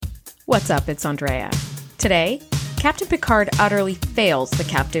What's up? It's Andrea. Today, Captain Picard utterly fails the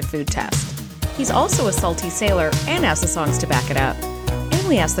captive food test. He's also a salty sailor and has the songs to back it up. And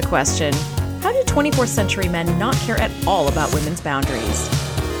we ask the question, how do 24th century men not care at all about women's boundaries?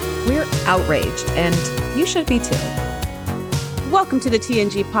 We're outraged, and you should be too. Welcome to the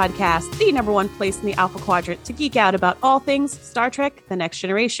TNG podcast, the number one place in the Alpha Quadrant to geek out about all things Star Trek: The Next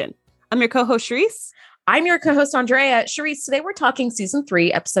Generation. I'm your co-host, Charisse. I'm your co-host, Andrea. Charisse, today we're talking season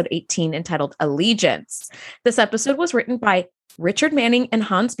 3, episode 18, entitled Allegiance. This episode was written by Richard Manning and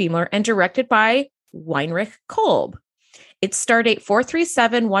Hans Beimler and directed by Weinrich Kolb. It's stardate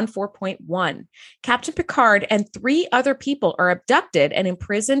 43714.1. Captain Picard and 3 other people are abducted and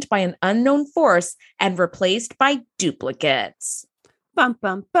imprisoned by an unknown force and replaced by duplicates. Bum,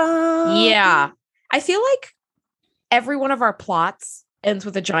 bum, bum. Yeah. I feel like every one of our plots ends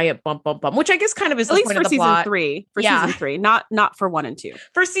with a giant bump, bump, bump, which I guess kind of is at the least point for of the season plot. 3. Yeah. Season 3, not for 1 and 2.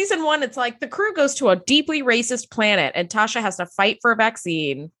 For season 1, it's like the crew goes to a deeply racist planet and Tasha has to fight for a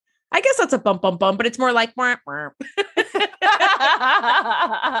vaccine. I guess that's a bump, bump, bump, but it's more like because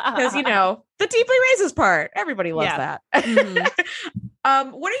the deeply racist part. Everybody loves that.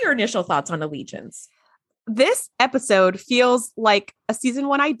 Mm-hmm. What are your initial thoughts on Allegiance? This episode feels like a season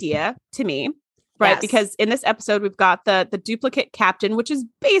 1 idea to me. Right, Yes. because in this episode, we've got the duplicate captain, which is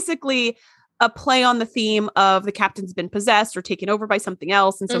basically a play on the theme of the captain's been possessed or taken over by something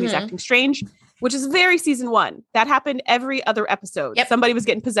else. And so he's acting strange, which is very season 1. That happened every other episode. Yep. Somebody was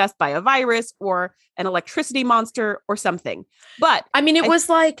getting possessed by a virus or an electricity monster or something. But I mean, it was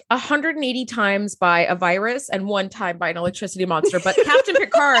like 180 times by a virus and 1 time by an electricity monster. But Captain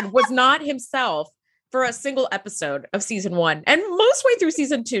Picard was not himself for a single episode of season 1 and most way through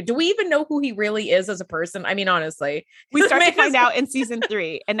season 2. Do we even know who he really is as a person? I mean, honestly, we start to find out in season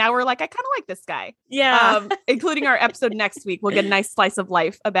 3. And now we're like, I kind of like this guy. Yeah. Including our episode next week. We'll get a nice slice of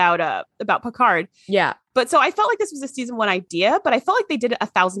life about Picard. Yeah. But so I felt like this was a season 1 idea, but I felt like they did it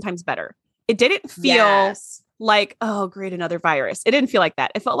 1,000 times better. It didn't feel like, oh, great, another virus. It didn't feel like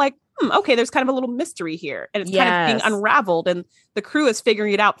that. It felt like, okay, there's kind of a little mystery here. And it's kind of being unraveled and the crew is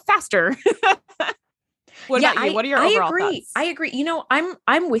figuring it out faster. What about you? What are your overall thoughts? I agree. You know,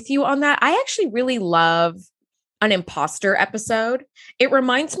 I'm with you on that. I actually really love an imposter episode. It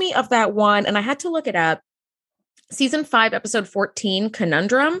reminds me of that one, and I had to look it up. Season 5, episode 14,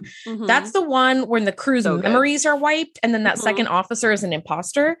 Conundrum. Mm-hmm. That's the one when the crew's memories are wiped, and then that second officer is an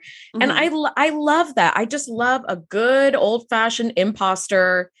imposter. And I love that. I just love a good old-fashioned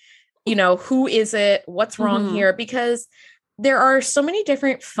imposter. You know, who is it? What's wrong here? Because there are so many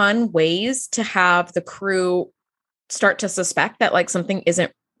different fun ways to have the crew start to suspect that like something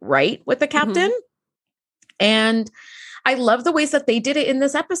isn't right with the captain. And I love the ways that they did it in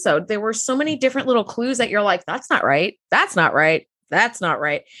this episode. There were so many different little clues that you're like, that's not right. That's not right. That's not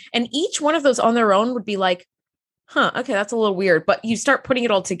right. And each one of those on their own would be like, okay, that's a little weird. But you start putting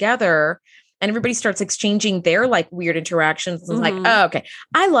it all together and everybody starts exchanging their like weird interactions. And like, oh, okay.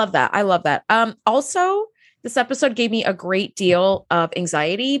 I love that. I love that. Also, this episode gave me a great deal of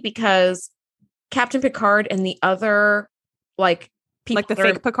anxiety because Captain Picard and the other like people, like the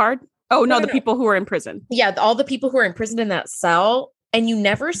fake Picard. Oh no, the people who are in prison. Yeah, all the people who are imprisoned in that cell, and you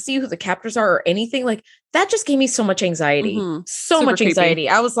never see who the captors are or anything. Like that just gave me so much anxiety, so Super much anxiety. creepy.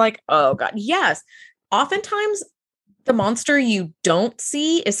 I was like, oh god, yes. Oftentimes, the monster you don't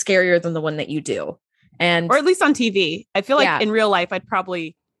see is scarier than the one that you do, or at least on TV. I feel like in real life, I'd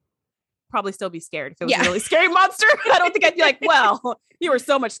probably still be scared if it was a really scary monster. I don't think I'd be like, well, you were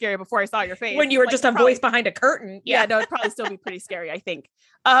so much scarier before I saw your face. When you were just a voice behind a curtain. Yeah, no, it'd probably still be pretty scary, I think.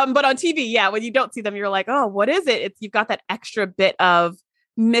 But on TV, when you don't see them, you're like, oh, what is it? You've got that extra bit of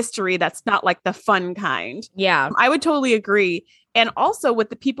mystery that's not like the fun kind. Yeah. I would totally agree. And also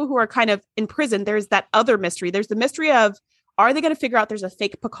with the people who are kind of in prison, there's that other mystery. There's the mystery of, are they going to figure out there's a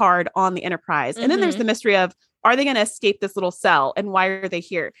fake Picard on the Enterprise? And then there's the mystery of, are they going to escape this little cell? And why are they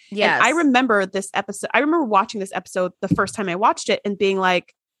here? Yes. And I remember this episode. I remember watching this episode the first time I watched it and being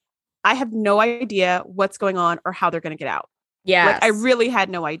like, I have no idea what's going on or how they're going to get out. Yeah. Like I really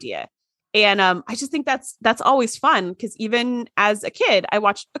had no idea. And I just think that's always fun because even as a kid, I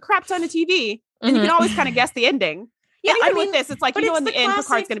watched a crap ton of TV and you can always kind of guess the ending. Yeah. And even with this, it's like, you know, in the end,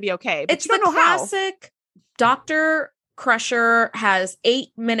 Picard's going to be okay. But It's you don't the know how. classic Dr. Crusher has 8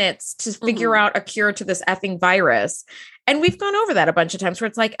 minutes to figure out a cure to this effing virus. And we've gone over that a bunch of times where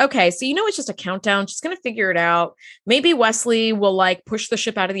it's like, okay, so you know, it's just a countdown. She's going to figure it out. Maybe Wesley will like push the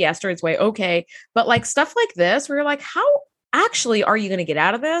ship out of the asteroid's way. Okay. But like stuff like this, where you're like, how actually are you going to get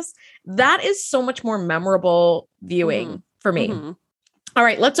out of this? That is so much more memorable viewing for me. All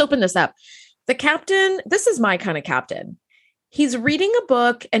right, let's open this up. The captain, this is my kind of captain. he's reading a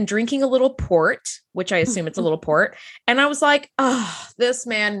book and drinking a little port, which I assume it's a little port. And I was like, oh, this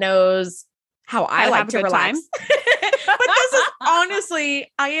man knows how I like to relax. But this is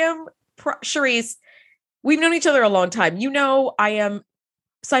honestly, I am, Charisse, we've known each other a long time. You know, I am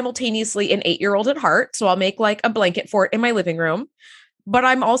simultaneously an 8-year-old at heart. So I'll make like a blanket fort in my living room. But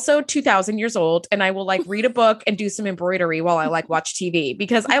I'm also 2000 years old and I will like read a book and do some embroidery while I like watch TV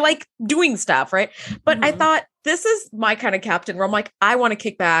because I like doing stuff. Right. But I thought this is my kind of captain where I'm like, I want to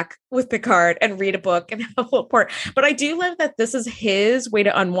kick back with Picard and read a book and have a little port. But I do love that this is his way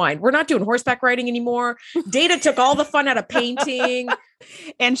to unwind. We're not doing horseback riding anymore. Data took all the fun out of painting.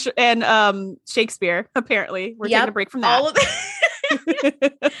 and Shakespeare, apparently. We're taking a break from that. All of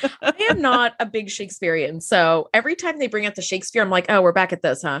I am not a big Shakespearean. So every time they bring out the Shakespeare, I'm like, oh, we're back at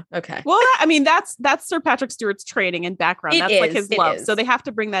this, huh? Okay. Well, I mean, that's Sir Patrick Stewart's training and background. That's like his love. So they have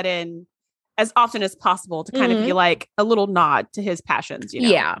to bring that in as often as possible to kind of be like a little nod to his passions. You know?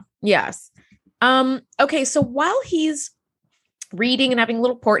 Yeah. Yes. Okay. So while he's reading and having a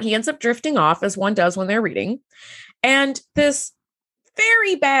little port, he ends up drifting off as one does when they're reading. And this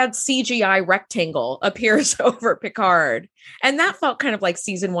very bad CGI rectangle appears over Picard. And that felt kind of like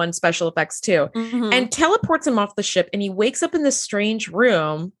season 1 special effects too. And teleports him off the ship. And he wakes up in this strange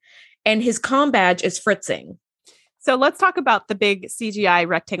room and his comm badge is fritzing. So let's talk about the big CGI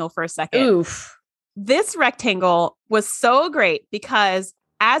rectangle for a second. Oof. This rectangle was so great because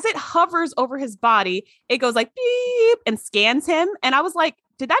as it hovers over his body, it goes like beep and scans him. And I was like,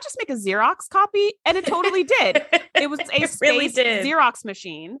 did that just make a Xerox copy? And it totally did. It was a space Xerox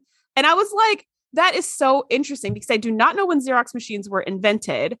machine. And I was like, that is so interesting because I do not know when Xerox machines were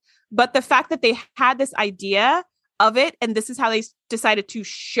invented, but the fact that they had this idea of it and this is how they decided to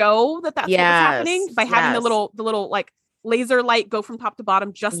show that that's what was happening by having the little like laser light go from top to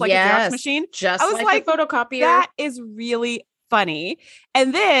bottom, just like a Xerox machine. Just I was like a photocopier. That is really funny.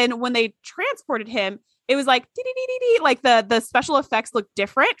 And then when they transported him, it was like like the special effects look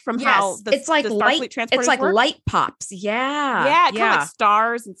different from how it's like light. It's like work. Light pops. Yeah, kind of like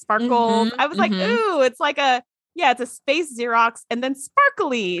stars and sparkles. I was like, ooh, it's like it's a space Xerox and then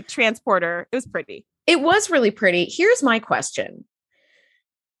sparkly transporter. It was pretty. It was really pretty. Here's my question.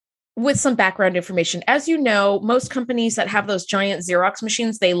 With some background information, as you know, most companies that have those giant Xerox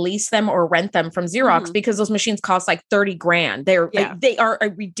machines, they lease them or rent them from Xerox because those machines cost like 30 grand. They are a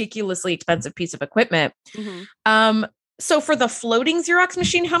ridiculously expensive piece of equipment. So for the floating Xerox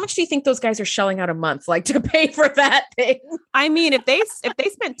machine, how much do you think those guys are shelling out a month, like to pay for that thing? I mean, if they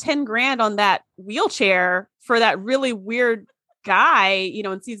spent 10 grand on that wheelchair for that really weird guy, you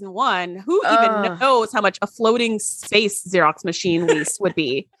know, in season 1, who even knows how much a floating space Xerox machine lease would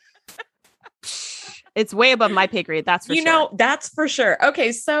be? It's way above my pay grade. That's for sure. You know, that's for sure.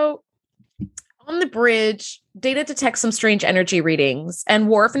 Okay. So on the bridge, Data detects some strange energy readings and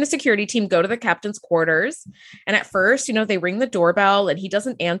Worf and a security team go to the captain's quarters. And at first, you know, they ring the doorbell and he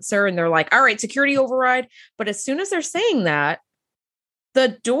doesn't answer. And they're like, all right, security override. But as soon as they're saying that,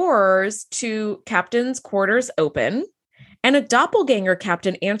 the doors to captain's quarters open and a doppelganger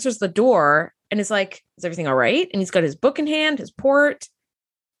captain answers the door and is like, is everything all right? And he's got his book in hand, his port.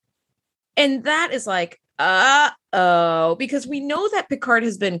 And that is like, because we know that Picard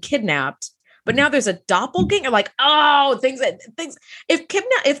has been kidnapped, but now there's a doppelganger. Like, things.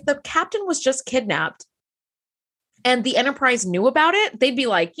 If the captain was just kidnapped and the Enterprise knew about it, they'd be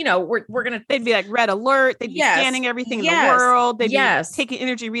like, you know, we're gonna. They'd be like red alert. They'd be scanning everything in the world. They'd be taking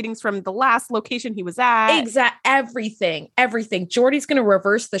energy readings from the last location he was at. Everything. Geordi's gonna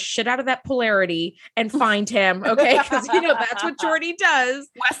reverse the shit out of that polarity and find him. Okay, because you know that's what Geordi does.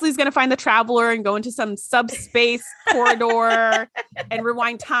 Wesley's gonna find the Traveler and go into some subspace corridor and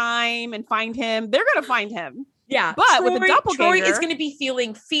rewind time and find him. They're gonna find him. Yeah. But with the doppelganger, Troy is going to be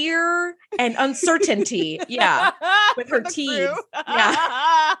feeling fear and uncertainty. With her teeth.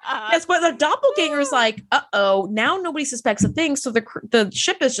 Yes, but the doppelganger is like, now nobody suspects a thing. So the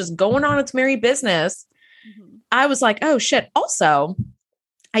ship is just going on its merry business. I was like, oh shit. Also,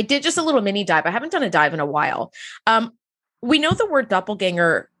 I did just a little mini dive. I haven't done a dive in a while. We know the word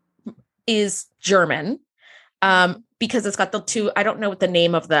doppelganger is German because it's got the two, I don't know what the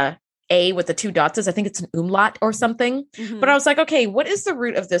name of the A with the 2 dots is. I think it's an umlaut or something. But I was like, okay, what is the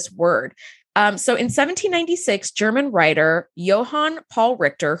root of this word? So in 1796, German writer Johann Paul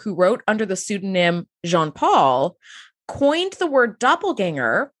Richter, who wrote under the pseudonym Jean Paul, coined the word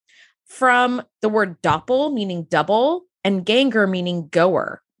doppelganger from the word doppel, meaning double, and ganger, meaning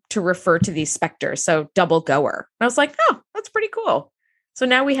goer, to refer to these specters. So double goer. And I was like, oh, that's pretty cool. So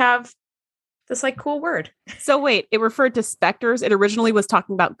now we have this like cool word. So wait, it referred to specters. It originally was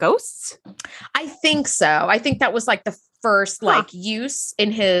talking about ghosts? I think so. I think that was like first like use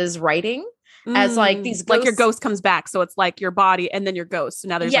in his writing. As like these ghosts, like your ghost comes back, so it's like your body and then your ghost. So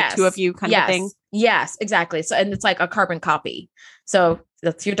now there's like two of you kind of a thing. Yes, exactly. So and it's like a carbon copy. So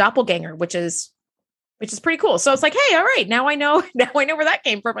that's your doppelganger, which is pretty cool. So it's like, hey, all right, now I know where that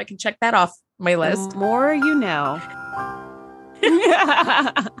came from. I can check that off my list. The more you know.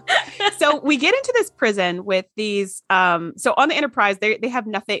 So we get into this prison with these so on the Enterprise they have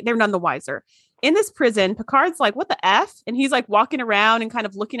nothing, they're none the wiser. In this prison, Picard's like, what the F? And he's like walking around and kind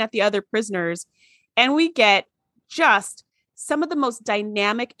of looking at the other prisoners. And we get just some of the most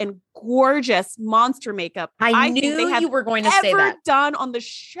dynamic and gorgeous monster makeup I knew they have you were going to say that done on the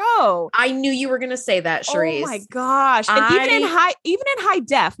show. I knew you were going to say that, Charisse. Oh my gosh. And even in high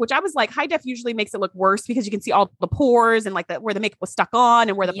def, which I was like, high def usually makes it look worse because you can see all the pores and like where the makeup was stuck on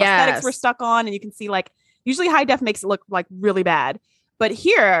and where the prosthetics were stuck on. And you can see like, usually high def makes it look like really bad. But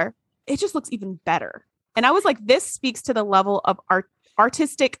here, it just looks even better. And I was like, this speaks to the level of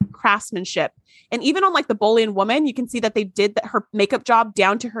artistic craftsmanship. And even on like the Bolian woman, you can see that they did her makeup job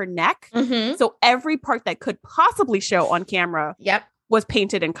down to her neck. Mm-hmm. So every part that could possibly show on camera was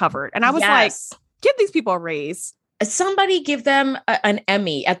painted and covered. And I was like, give these people a raise. Somebody give them an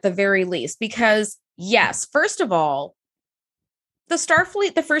Emmy at the very least, because yes, first of all, the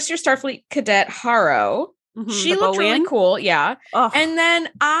first year Starfleet cadet Haro, she looked really cool. Yeah. Ugh. And then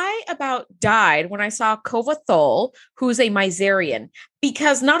I about died when I saw Kova Thol, who's a Miserian,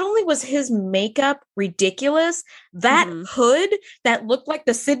 because not only was his makeup ridiculous, that hood that looked like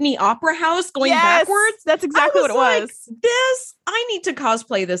the Sydney Opera House going backwards. That's exactly what it was. I need to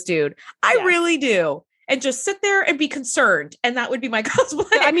cosplay this dude. I really do. And just sit there and be concerned. And that would be my cosplay.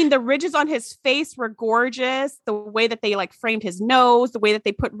 I mean, the ridges on his face were gorgeous. The way that they like framed his nose, the way that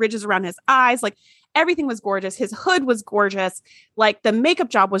they put ridges around his eyes, like everything was gorgeous. His hood was gorgeous. Like the makeup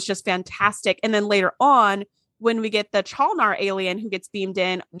job was just fantastic. And then later on, when we get the Chalnar alien who gets beamed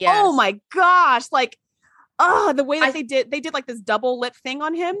in, oh my gosh, like, the way that they did like this double lip thing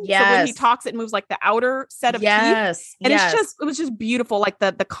on him. So when he talks, it moves like the outer set of teeth. And it was just beautiful. Like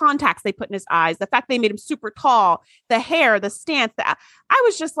the contacts they put in his eyes, the fact they made him super tall, the hair, the stance. I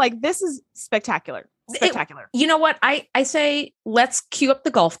was just like, this is spectacular. You know what? I say, let's cue up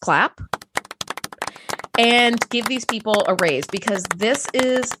the golf clap and give these people a raise, because this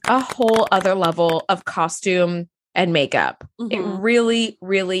is a whole other level of costume and makeup. It really,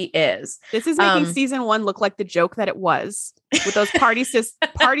 really is. This is making season 1 look like the joke that it was, with those Party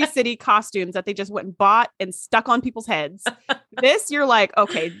City costumes that they just went and bought and stuck on people's heads. This, you're like,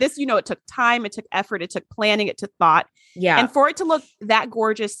 okay, this, it took time, it took effort, it took planning, it took thought. Yeah. And for it to look that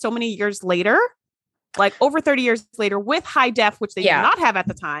gorgeous so many years later, like over 30 years later with high def, which they did not have at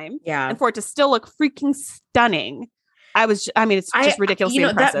the time. Yeah. And for it to still look freaking stunning. It's just ridiculously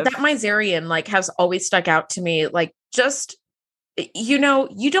impressive. That Miserian like has always stuck out to me. Like, just, you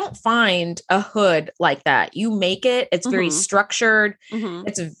don't find a hood like that. You make it. It's very structured.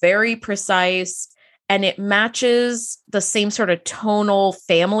 It's very precise, and it matches the same sort of tonal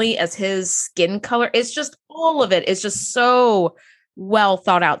family as his skin color. It's just, all of it is just so well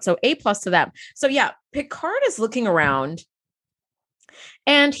thought out. So A+ to them. So yeah, Picard is looking around,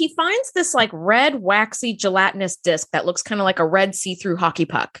 and he finds this like red, waxy, gelatinous disc that looks kind of like a red see-through hockey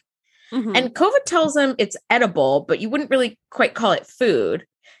puck. And Kova tells him it's edible, but you wouldn't really quite call it food.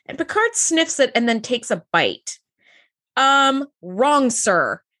 And Picard sniffs it and then takes a bite. Wrong,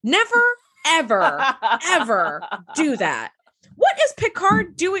 sir. Never, ever, ever do that. What is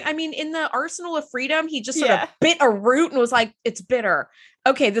Picard doing? I mean, in the Arsenal of Freedom, he just sort of bit a root and was like, it's bitter.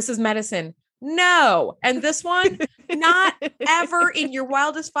 Okay, this is medicine. No. And this one, not ever in your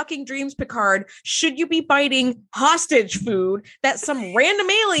wildest fucking dreams, Picard, should you be biting hostage food that some random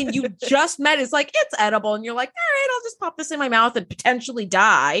alien you just met is like, it's edible. And you're like, all right, I'll just pop this in my mouth and potentially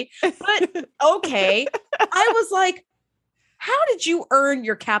die. But okay. I was like, how did you earn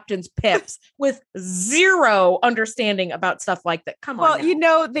your captain's pips with zero understanding about stuff like that? Come on.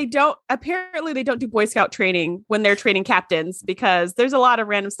 Well, they don't do Boy Scout training when they're training captains, because there's a lot of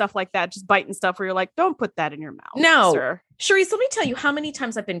random stuff like that, just biting stuff where you're like, don't put that in your mouth. No. Sir. Charisse, let me tell you how many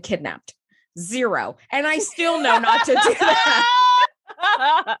times I've been kidnapped. 0. And I still know not to do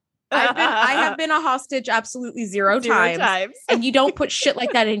that. I have been a hostage absolutely zero times. And you don't put shit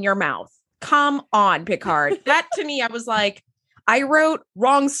like that in your mouth. Come on, Picard. That to me, I was like, I wrote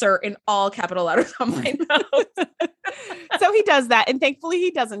wrong, sir, in all capital letters on my notes. So he does that. And thankfully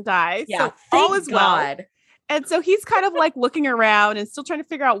he doesn't die. Yeah, so all is well. And so he's kind of like looking around and still trying to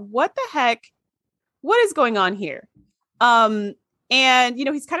figure out what is going on here. And,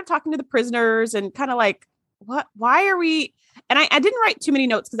 he's kind of talking to the prisoners and kind of like, why are we? And I didn't write too many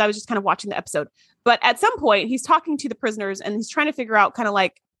notes because I was just kind of watching the episode. But at some point, he's talking to the prisoners and he's trying to figure out kind of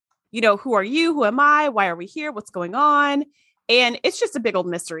like, who are you? Who am I? Why are we here? What's going on? And it's just a big old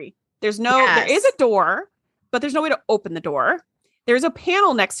mystery. There is a door, but there's no way to open the door. There's a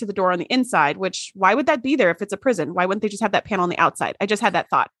panel next to the door on the inside, which why would that be there if it's a prison? Why wouldn't they just have that panel on the outside? I just had that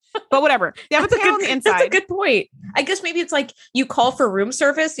thought, but whatever. They have a panel on the inside. That's a good point. I guess maybe it's like you call for room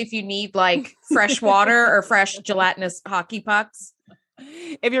service if you need like fresh water or fresh gelatinous hockey pucks.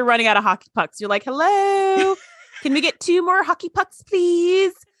 If you're running out of hockey pucks, you're like, hello, can we get 2 more hockey pucks,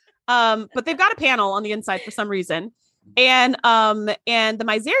 please? But they've got a panel on the inside for some reason. And the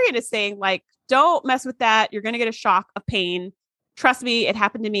Myzerian is saying like, don't mess with that. You're going to get a shock of pain. Trust me, it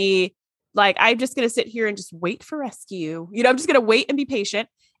happened to me. Like, I'm just going to sit here and just wait for rescue. I'm just going to wait and be patient.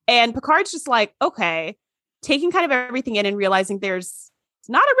 And Picard's just like, okay, taking kind of everything in and realizing there's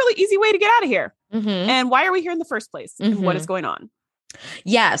not a really easy way to get out of here. Mm-hmm. And why are we here in the first place? Mm-hmm. And what is going on?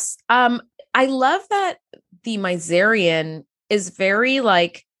 Yes. I love that the Myzerian is very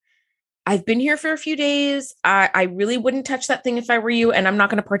like, I've been here for a few days. I really wouldn't touch that thing if I were you. And I'm not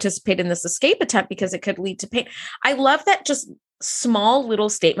going to participate in this escape attempt because it could lead to pain. I love that just small little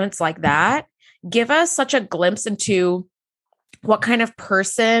statements like that give us such a glimpse into what kind of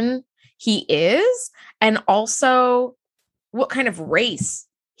person he is and also what kind of race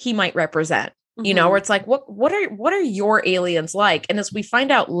he might represent. Mm-hmm. Where it's like, what are your aliens like? And as we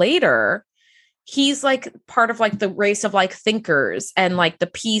find out later, he's like part of like the race of like thinkers and like the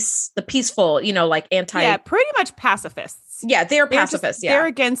peaceful, like pretty much pacifists. Yeah, they're pacifists. They're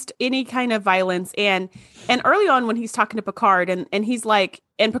against any kind of violence. And early on when he's talking to Picard and he's like,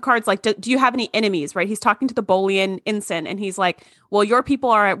 and Picard's like, do you have any enemies? Right. He's talking to the Bolian ensign and he's like, well, your people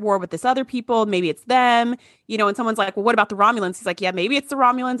are at war with this other people. Maybe it's them, and someone's like, well, what about the Romulans? He's like, yeah, maybe it's the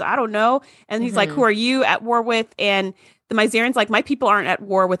Romulans. I don't know. And he's like, who are you at war with? And the Myzerian's like, my people aren't at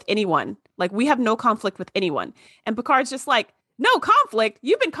war with anyone. Like, we have no conflict with anyone. And Picard's just like, no conflict.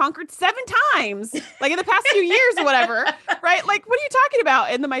 You've been conquered 7 times, like in the past few years or whatever. Right. Like, what are you talking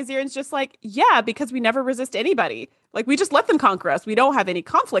about? And the Myzerian's just like, yeah, because we never resist anybody. Like, we just let them conquer us. We don't have any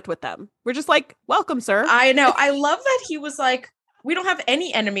conflict with them. We're just like, welcome, sir. I know. I love that he was like, we don't have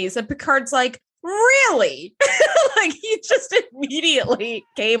any enemies. And Picard's like, really? Like, he just immediately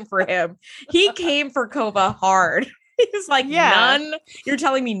came for him. He came for Kova hard. He's like, none. You're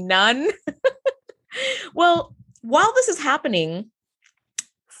telling me none? Well, while this is happening,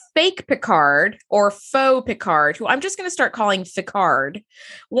 fake Picard or faux Picard, who I'm just going to start calling Picard,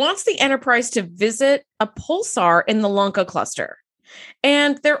 wants the Enterprise to visit a pulsar in the Lanka cluster.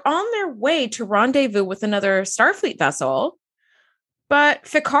 And they're on their way to rendezvous with another Starfleet vessel. But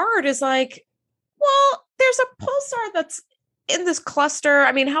Picard is like, well, there's a pulsar that's in this cluster.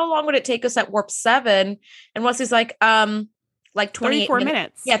 I mean, how long would it take us at warp 7? And Wesley's like 24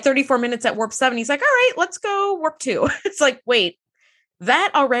 minutes. Yeah, 34 minutes at warp 7. He's like, all right, let's go warp 2. It's like, wait,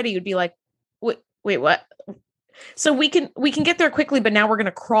 that already would be like, wait, what? So we can get there quickly, but now we're going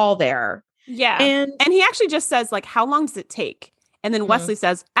to crawl there. Yeah. And he actually just says like, how long does it take? And then Wesley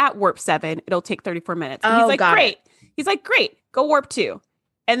says at warp 7, it'll take 34 minutes. And he's like, great. He's like, great, go warp 2.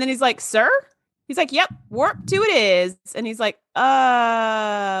 And then he's like, sir? He's like, yep, warp 2 it is. And he's like,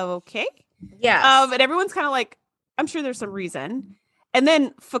 okay. Yeah. And everyone's kind of like, I'm sure there's some reason. And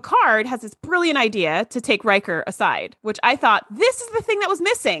then Picard has this brilliant idea to take Riker aside, which I thought this is the thing that was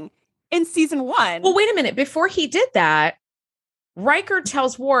missing in season 1. Well, wait a minute. Before he did that, Riker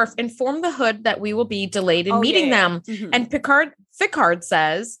tells Worf, inform the Hood that we will be delayed in meeting them. Mm-hmm. And Picard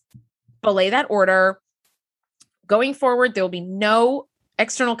says, belay that order. Going forward, there will be no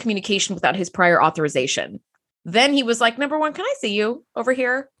external communication without his prior authorization. Then he was like, number 1, can I see you over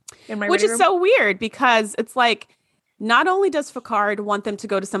here in my Which is room? So weird because it's like, not only does Picard want them to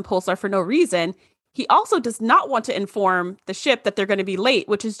go to some pulsar for no reason, he also does not want to inform the ship that they're going to be late,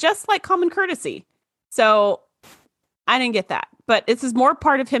 which is just like common courtesy. So I didn't get that. But this is more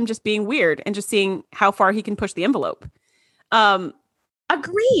part of him just being weird and just seeing how far he can push the envelope.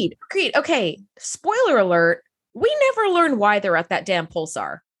 Agreed. Okay. Spoiler alert. We never learn why they're at that damn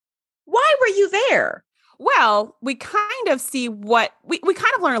pulsar. Why were you there? Well, we kind of see what we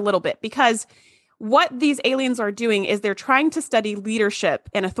kind of learn a little bit because what these aliens are doing is they're trying to study leadership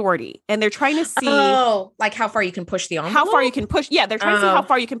and authority. And they're trying to see like how far you can push the envelope. How far you can push. Yeah, they're trying to see how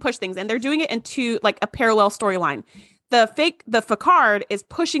far you can push things. And they're doing it into like a parallel storyline. The Picard is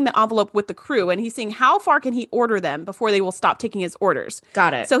pushing the envelope with the crew and he's seeing how far can he order them before they will stop taking his orders.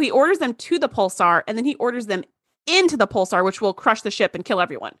 Got it. So he orders them to the pulsar and then he orders them into the pulsar, which will crush the ship and kill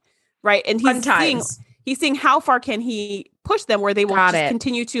everyone. Right. And he's seeing how far can he push them where they will just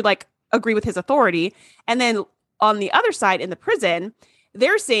continue to like agree with his authority. And then on the other side in the prison,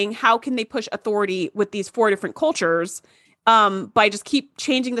 they're saying, how can they push authority with these 4 different cultures by just keep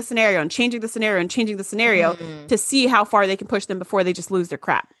changing the scenario and changing the scenario and changing the scenario to see how far they can push them before they just lose their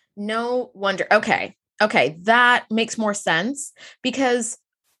crap. No wonder. Okay. That makes more sense, because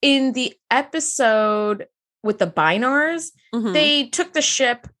in the episode with the Bynars, they took the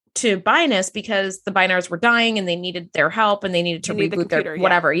ship to Binus because the Bynars were dying and they needed their help and they needed to reboot their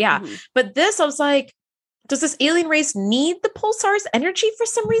whatever. Yeah. But this, I was like, does this alien race need the pulsar's energy for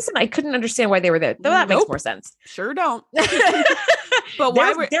some reason? I couldn't understand why they were there. Though that makes more sense. Sure don't. But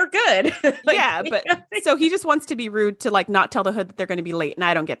why they're good. Like, yeah, but so he just wants to be rude to like not tell the Hood that they're going to be late, and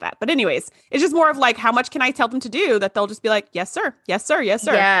I don't get that. But anyways, it's just more of like, how much can I tell them to do that they'll just be like, yes sir, yes sir, yes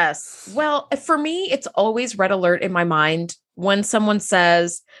sir. Yes. Well, for me, it's always red alert in my mind when someone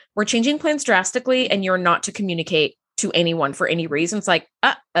says we're changing plans drastically and you're not to communicate to anyone for any reason. It's like,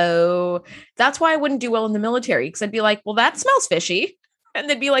 uh-oh. That's why I wouldn't do well in the military, because I'd be like, well, that smells fishy. And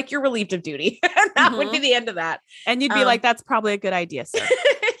they'd be like, you're relieved of duty. And that would be the end of that. And you'd be like, that's probably a good idea, sir.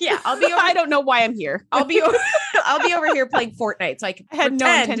 Yeah, I'll be over. I don't know why I'm here. I'll be over here playing Fortnite. So I had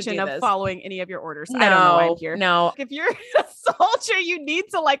no intention of following any of your orders. I don't know why I'm here. No. If you're a soldier, you need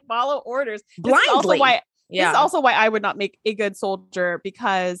to like follow orders blindly. This is also why I would not make a good soldier,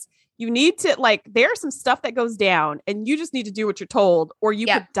 because you need to like, there's some stuff that goes down and you just need to do what you're told or you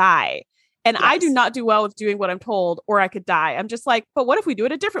could die. And I do not do well with doing what I'm told, or I could die. I'm just like, but what if we do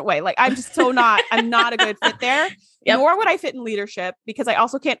it a different way? Like, I'm just I'm not a good fit there. Nor would I fit in leadership, because I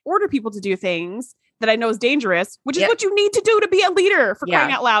also can't order people to do things that I know is dangerous, which is what you need to do to be a leader, for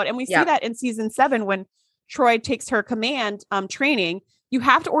crying out loud. And we see that in season 7 when Troy takes her command training. You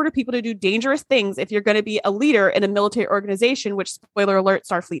have to order people to do dangerous things if you're going to be a leader in a military organization, which, spoiler alert,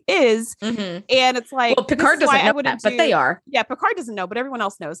 Starfleet is. And it's like, well, Picard doesn't know that, but they are. Yeah, Picard doesn't know, but everyone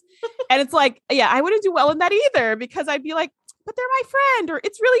else knows. And it's like, yeah, I wouldn't do well in that either, because I'd be like, but they're my friend, or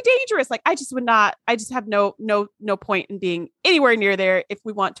it's really dangerous. Like, I just would not. I just have no point in being anywhere near there if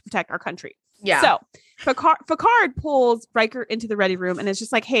we want to protect our country. Yeah. So Picard pulls Riker into the ready room and is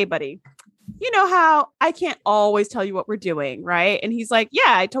just like, hey, buddy, you know how I can't always tell you what we're doing, right? And he's like,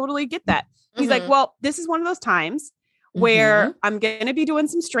 yeah, I totally get that. He's like, well, this is one of those times where I'm going to be doing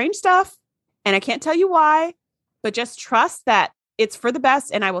some strange stuff and I can't tell you why, but just trust that it's for the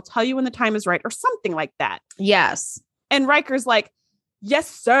best and I will tell you when the time is right, or something like that. Yes. And Riker's like, yes,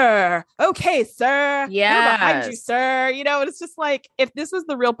 sir. Okay, sir. Yeah. We're behind you, sir. You know, and it's just like, if this was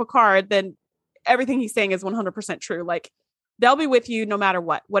the real Picard, then everything he's saying is 100% true. Like, they'll be with you no matter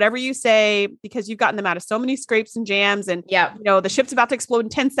what, whatever you say, because you've gotten them out of so many scrapes and jams. And, you know, the ship's about to explode in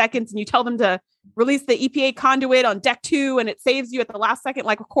 10 seconds and you tell them to release the EPA conduit on deck 2 and it saves you at the last second.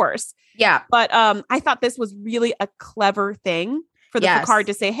 Like, of course. Yeah. But I thought this was really a clever thing for the Picard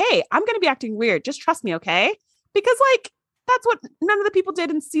to say, hey, I'm going to be acting weird. Just trust me. Okay. Because like, that's what none of the people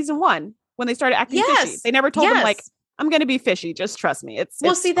did in season 1 when they started acting fishy. They never told them like, I'm going to be fishy. Just trust me. It's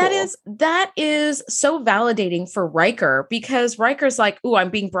cool. that is so validating for Riker, because Riker's like, ooh,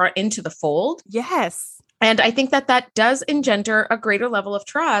 I'm being brought into the fold. Yes. And I think that does engender a greater level of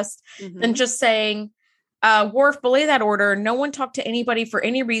trust than just saying, Worf, belay that order. No one talk to anybody for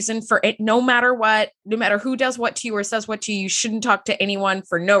any reason, for it, no matter what, no matter who does what to you or says what to you, you shouldn't talk to anyone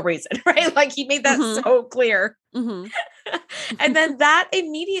for no reason, right? Like, he made that so clear. And then that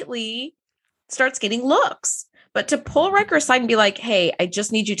immediately starts getting looks. But to pull Riker aside and be like, hey, I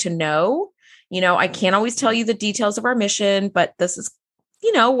just need you to know, you know, I can't always tell you the details of our mission, but this is,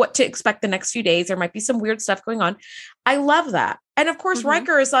 you know, what to expect the next few days. There might be some weird stuff going on. I love that. And of course,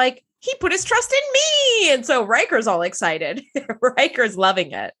 Riker is like, he put his trust in me. And so Riker's all excited. Riker's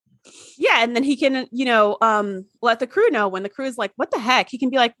loving it. Yeah. And then he can, you know, let the crew know when the crew is like, what the heck? He can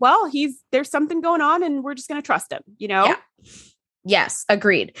be like, well, there's something going on and we're just going to trust him, you know? Yeah. Yes,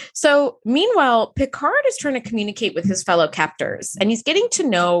 agreed. So meanwhile, Picard is trying to communicate with his fellow captors and he's getting to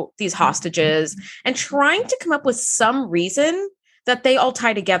know these hostages and trying to come up with some reason that they all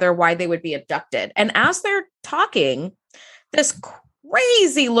tie together why they would be abducted. And as they're talking, this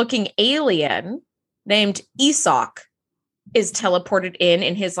crazy looking alien named Isok is teleported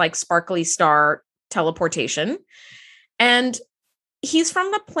in his like sparkly star teleportation. And he's from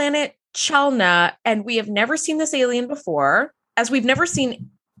the planet Chalna, and we have never seen this alien before, as we've never seen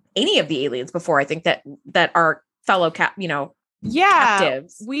any of the aliens before. I think that are fellow captives.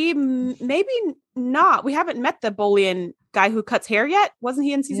 We maybe not. We haven't met the Bolian guy who cuts hair yet. Wasn't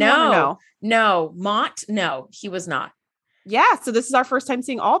he in season 1 or no? No, Mott. No, he was not. Yeah. So this is our first time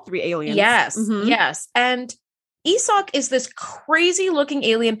seeing all 3 aliens. Yes. Yes. And Isok is this crazy looking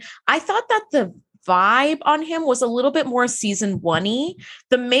alien. I thought that vibe on him was a little bit more season 1-y.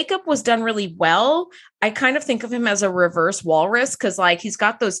 The makeup was done really well. I kind of think of him as a reverse walrus because like he's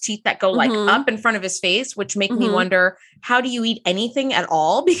got those teeth that go like up in front of his face, which make me wonder, how do you eat anything at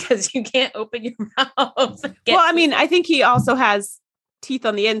all? Because you can't open your mouth. Well, I mean, I think he also has teeth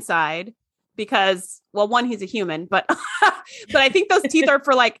on the inside because, well, one, he's a human, but I think those teeth are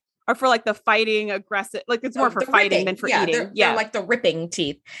for like the fighting aggressive, like it's more for fighting than for eating. They're like the ripping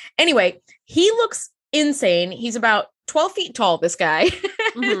teeth. Anyway, he looks insane. He's about 12 feet tall, this guy.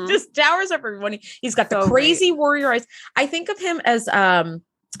 Just towers over everyone. He's got the crazy warrior eyes. I think of him as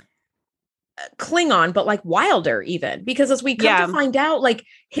Klingon, but like wilder even, because as we come to find out, like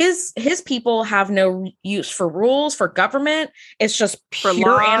his people have no use for rules, for government. It's just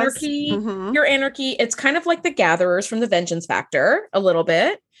pure anarchy. Pure anarchy. It's kind of like the Gatherers from the Vengeance Factor a little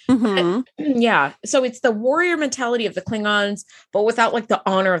bit. Yeah. So it's the warrior mentality of the Klingons, but without like the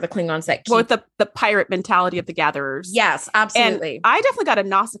honor of the Klingons that keep... with the pirate mentality of the Gatherers. Yes, absolutely. And I definitely got a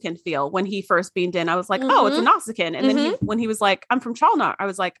Nausicaan feel when he first beamed in. I was like, oh, it's a Nausicaan. And then when he was like, I'm from Chalnar, I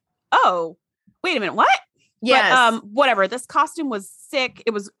was like, oh, wait a minute, what? Yes. But, whatever. This costume was sick.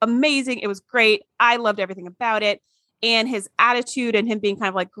 It was amazing. It was great. I loved everything about it. And his attitude and him being kind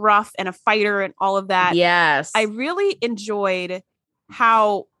of like gruff and a fighter and all of that. Yes. I really enjoyed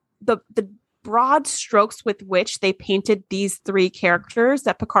how the broad strokes with which they painted these three characters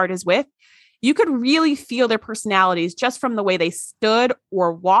that Picard is with. You could really feel their personalities just from the way they stood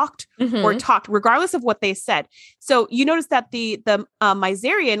or walked or talked, regardless of what they said. So you notice that the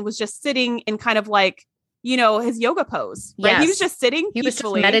Myzarian was just sitting in kind of like, you know, his yoga pose, right? Yes. He was just sitting. He was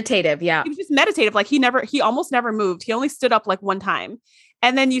just meditative. Yeah. He was just meditative. Like he almost never moved. He only stood up like one time.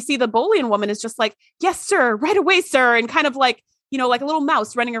 And then you see the Bolian woman is just like, yes, sir, right away, sir. And kind of like, you know, like a little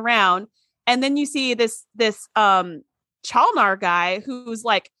mouse running around. And then you see this Chalnar guy who's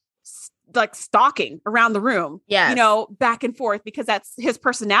like stalking around the room, you know, back and forth, because that's his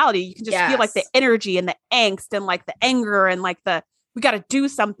personality. You can just feel like the energy and the angst and like the anger and like we got to do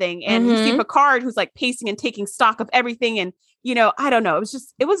something. And you see Picard who's like pacing and taking stock of everything. And, you know, I don't know.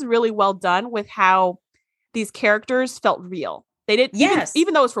 It was really well done with how these characters felt real. They did,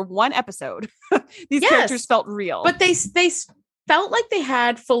 even though it was for one episode, these characters felt real. But they felt like they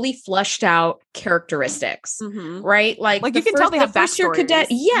had fully fleshed out characteristics, right? Like you can tell they have first year cadet.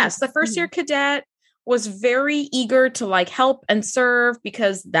 Yes, the first year cadet was very eager to like help and serve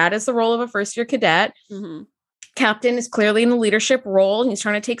because that is the role of a first year cadet. Captain is clearly in a leadership role and he's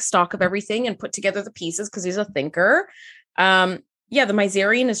trying to take stock of everything and put together the pieces because he's a thinker. The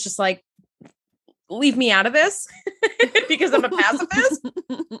Myzarian is just like, leave me out of this because I'm a pacifist.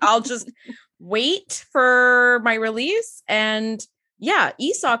 I'll just wait for my release. And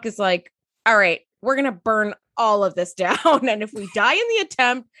Isak is like, all right, we're going to burn all of this down. And if we die in the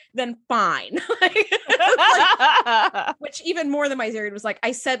attempt, then fine. Which even more than Myzarian was like,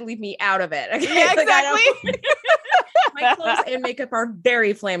 I said, leave me out of it. Okay? Yeah, exactly. My clothes and makeup are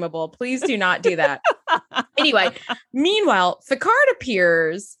very flammable. Please do not do that. Anyway, meanwhile, Picard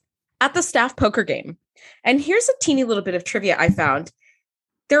appears at the staff poker game. And here's a teeny little bit of trivia I found.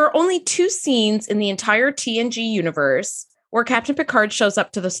 There are only 2 scenes in the entire TNG universe where Captain Picard shows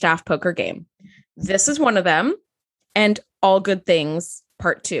up to the staff poker game. This is one of them, and All Good Things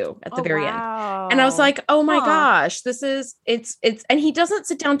Part 2 at the very end. And I was like, oh my gosh, it's and he doesn't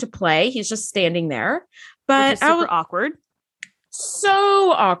sit down to play. He's just standing there. But super awkward.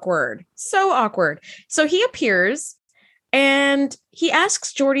 So awkward. So awkward. So he appears and he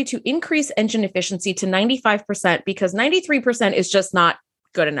asks Geordi to increase engine efficiency to 95% because 93% is just not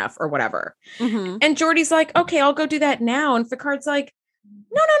good enough or whatever. And Geordi's like, okay, I'll go do that now. And Picard's like,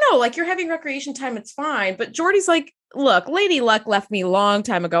 no, like you're having recreation time. It's fine. But Geordi's like, look, Lady Luck left me a long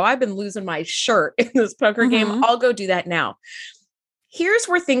time ago. I've been losing my shirt in this poker game. I'll go do that now. Here's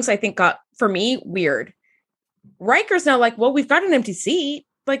where things I think got, for me, weird. Riker's now like, well, we've got an empty seat.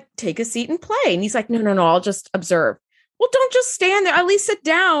 Like, take a seat and play. And he's like, no, I'll just observe. Well, don't just stand there. At least sit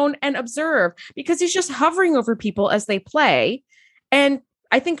down and observe, because he's just hovering over people as they play. And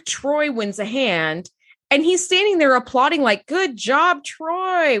I think Troy wins a hand and he's standing there applauding like, good job,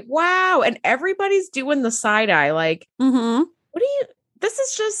 Troy. Wow. And everybody's doing the side eye. Like, this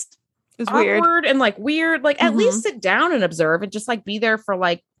is just awkward weird. And like weird. Like at least sit down and observe and just like be there for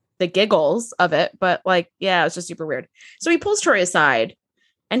like the giggles of it. But like, yeah, it's just super weird. So he pulls Troy aside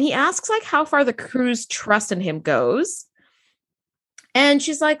and he asks like how far the crew's trust in him goes. And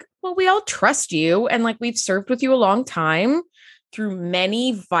she's like, well, we all trust you. And like, we've served with you a long time through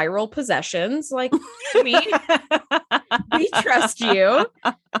many viral possessions. Like we trust you.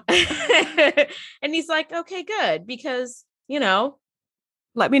 And he's like, okay, good. Because, you know,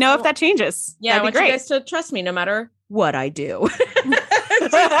 Let me know if that changes. Yeah, I want you guys to trust me no matter what I do.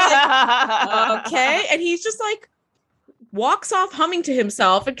 Like, okay. And he's just like, walks off humming to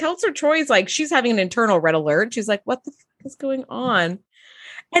himself. And Counselor Troy's like, she's having an internal red alert. She's like, what the fuck is going on?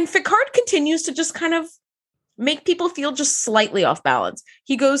 And Picard continues to just kind of make people feel just slightly off balance.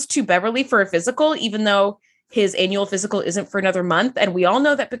 He goes to Beverly for a physical, even though his annual physical isn't for another month. And we all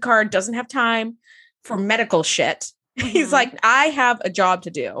know that Picard doesn't have time for medical shit. Mm-hmm. He's like, I have a job to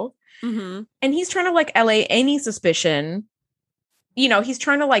do. Mm-hmm. And he's trying to like allay any suspicion. You know, he's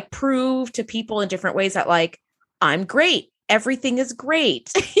trying to like prove to people in different ways that like, I'm great. Everything is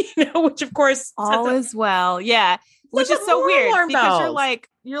great. You know, which of course all is well. Yeah. Which is so weird because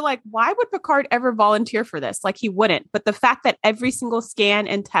you're like, why would Picard ever volunteer for this? Like he wouldn't. But the fact that every single scan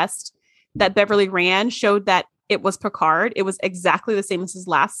and test that Beverly ran showed that it was Picard, it was exactly the same as his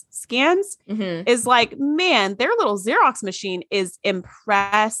last scans, is like, man, their little Xerox machine is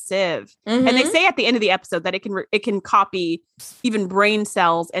impressive. Mm-hmm. And they say at the end of the episode that it can copy even brain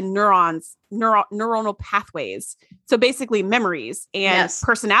cells and neuronal pathways. So basically memories and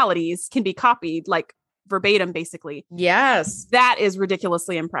personalities can be copied like verbatim, basically. Yes. That is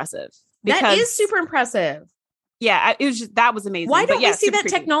ridiculously impressive. That is super impressive. Yeah, it was just, that was amazing. Why don't we see that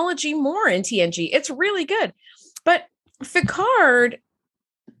technology more in TNG? It's really good. But Picard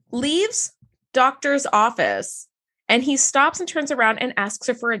leaves Doctor's office and he stops and turns around and asks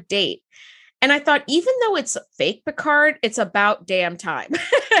her for a date. And I thought, even though it's fake Picard, it's about damn time. They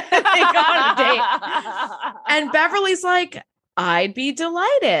go on a date. And Beverly's like, I'd be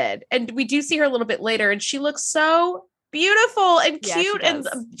delighted. And we do see her a little bit later and she looks so beautiful and cute and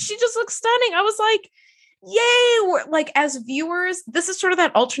she just looks stunning. I was like, yay. We're, like, as viewers, this is sort of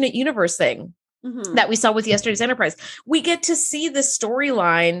that alternate universe thing that we saw with yesterday's Enterprise. We get to see this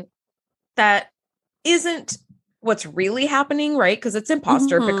storyline that isn't what's really happening, right? Because it's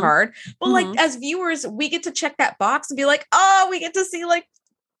imposter Picard. But like, as viewers, we get to check that box and be like, oh, we get to see like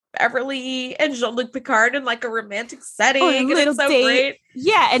Beverly and Jean-Luc Picard in like a romantic setting. And it's so great.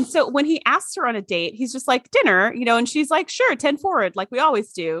 Yeah. And so when he asks her on a date, he's just like, dinner, you know, and she's like, sure, 10 forward, like we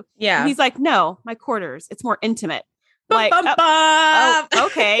always do. Yeah. And he's like, no, my quarters. It's more intimate. Like,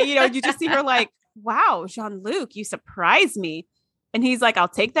 okay. You know, you just see her like, wow, Jean-Luc, you surprised me. And he's like, I'll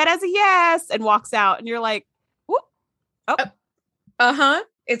take that as a yes, and walks out. And you're like, whoop.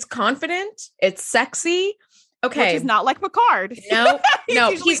 It's confident. It's sexy. Okay. Which is not like Picard. No,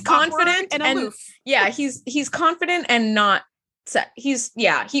 he's confident and aloof. He's confident and not he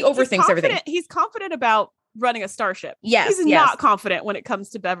overthinks everything. He's confident about running a starship. Yes. He's not confident when it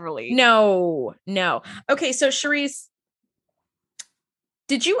comes to Beverly. No. Okay, so Charisse,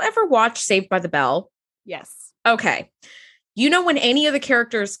 did you ever watch Saved by the Bell? Yes. Okay. You know, when any of the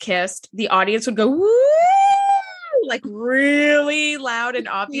characters kissed, the audience would go, woo, like really loud and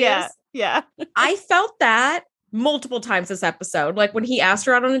obvious. Yeah. I felt that multiple times this episode. Like when he asked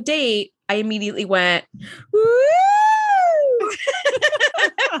her out on a date, I immediately went, woo.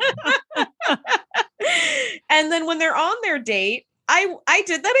 And then when they're on their date, I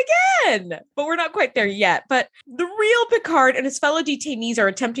did that again, but we're not quite there yet. But the real Picard and his fellow detainees are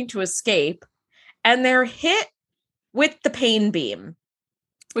attempting to escape and they're hit with the pain beam.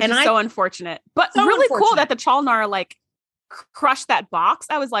 Which is so unfortunate, but so really cool that the Chalnar like crushed that box.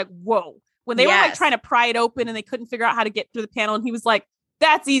 I was like, whoa. When they were like trying to pry it open and they couldn't figure out how to get through the panel. And he was like,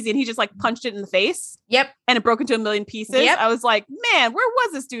 that's easy. And he just like punched it in the face. Yep. And it broke into a million pieces. Yep. I was like, man, where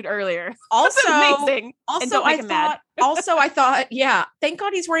was this dude earlier? Also, amazing. Also, I thought, yeah, thank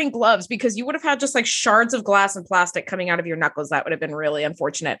God he's wearing gloves because you would have had just like shards of glass and plastic coming out of your knuckles. That would have been really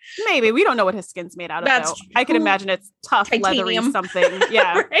unfortunate. Maybe. We don't know what his skin's made out of. That's true. I can imagine it's tough, titanium. Leathery something.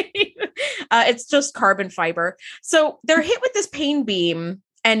 Yeah. Right? It's just carbon fiber. So they're hit with this pain beam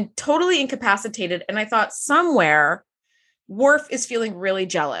and totally incapacitated. And I thought somewhere Worf is feeling really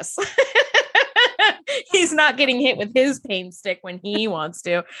jealous. He's not getting hit with his pain stick when he wants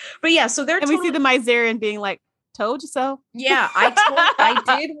to. But yeah, so we see the Myzarian being like, told you so. Yeah,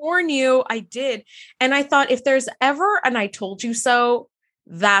 I did warn you. I did. And I thought if there's ever an I told you so,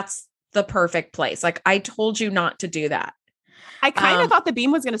 that's the perfect place. Like, I told you not to do that. I kind of thought the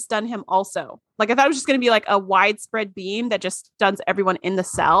beam was going to stun him also. Like, I thought it was just going to be like a widespread beam that just stuns everyone in the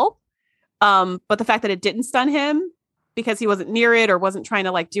cell. But the fact that it didn't stun him because he wasn't near it or wasn't trying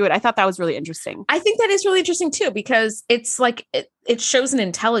to like do it, I thought that was really interesting. I think that is really interesting too, because it's like, it shows an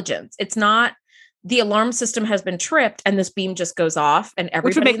intelligence. It's not the alarm system has been tripped and this beam just goes off and everybody,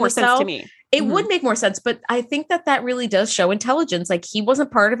 which would make more sense to me. It would make more sense, but I think that really does show intelligence. Like, he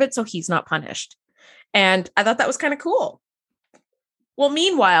wasn't part of it, so he's not punished. And I thought that was kind of cool. Well,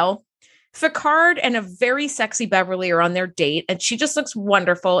 meanwhile, Picard and a very sexy Beverly are on their date, and she just looks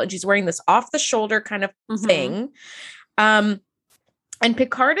wonderful, and she's wearing this off the shoulder kind of thing. And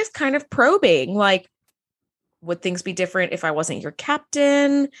Picard is kind of probing, like, would things be different if I wasn't your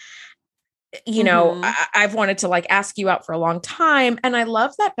captain? You know, I've wanted to like ask you out for a long time. And I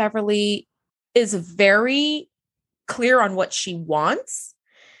love that Beverly is very clear on what she wants.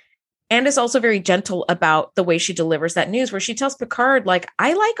 And is also very gentle about the way she delivers that news, where she tells Picard, like,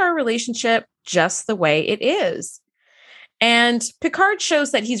 I like our relationship just the way it is. And Picard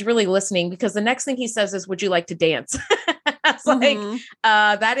shows that he's really listening, because the next thing he says is, would you like to dance? It's like,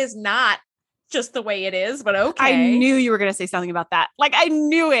 that is not just the way it is, but okay. I knew you were going to say something about that. Like, I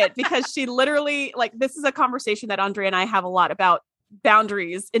knew it, because she literally, like, this is a conversation that Andrea and I have a lot about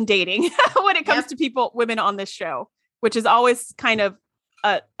boundaries in dating when it comes to women on this show, which is always kind of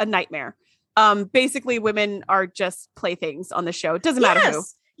a nightmare. Basically, women are just playthings on the show. It doesn't matter who.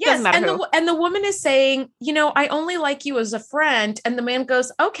 Yes, and the woman is saying, you know, I only like you as a friend. And the man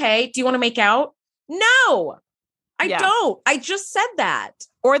goes, okay, do you want to make out? No, I don't. I just said that.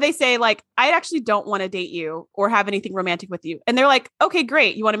 Or they say, like, I actually don't want to date you or have anything romantic with you. And they're like, okay,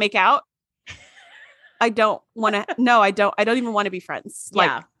 great. You want to make out? I don't want to. No, I don't even want to be friends.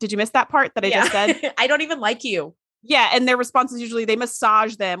 Like, did you miss that part that I just said? I don't even like you. Yeah, and their response is usually they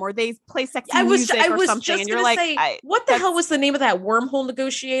massage them or they play sexy music or something. And you're like, what the hell was the name of that wormhole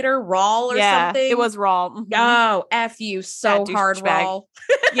negotiator? Rawl or something? It was Rawl. Oh, F you so hard, Rawl.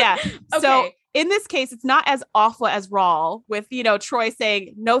 Yeah. Okay. So in this case, it's not as awful as Rawl, with, you know, Troy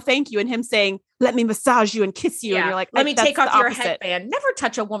saying, no, thank you. And him saying, let me massage you and kiss you. And you're like, let me take off your headband. Never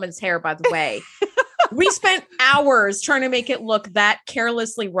touch a woman's hair, by the way. We spent hours trying to make it look that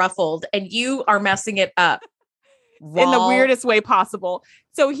carelessly ruffled, and you are messing it up. In the weirdest way possible.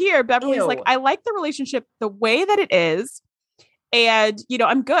 So here, Beverly's like, I like the relationship the way that it is. And, you know,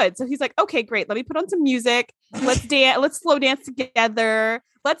 I'm good. So he's like, okay, great. Let me put on some music. Let's dance. Let's slow dance together.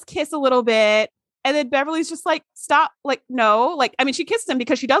 Let's kiss a little bit. And then Beverly's just like, stop. Like, no, like, I mean, she kissed him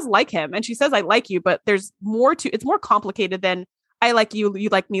because she does like him. And she says, I like you, but there's more to, it's more complicated than I like you. You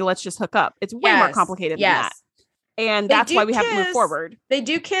like me. Let's just hook up. It's way more complicated than that. And that's why we have to move forward. They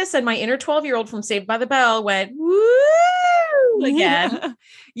do kiss. And my inner 12-year-old from Saved by the Bell went, woo, again.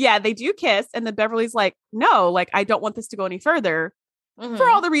 Yeah, they do kiss. And then Beverly's like, no, like, I don't want this to go any further for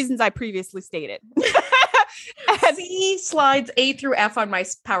all the reasons I previously stated. And C slides A through F on my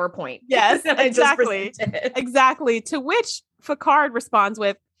PowerPoint. Yes, exactly. Exactly. To which Picard responds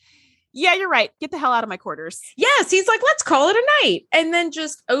with, yeah, you're right. Get the hell out of my quarters. Yes. He's like, let's call it a night. And then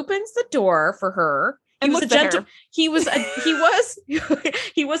just opens the door for her. He was a gentleman. He was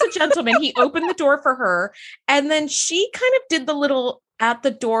a gentleman. He opened the door for her. And then she kind of did the little at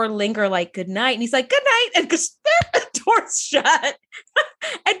the door linger, like, good night. And he's like, good night. And the door's shut.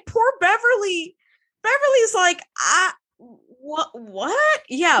 And poor Beverly's like, what?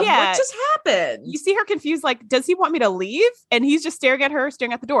 Yeah. What just happened? You see her confused. Like, does he want me to leave? And he's just staring at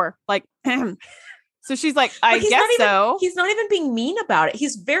the door. Like, so she's like, I guess so. He's not even being mean about it.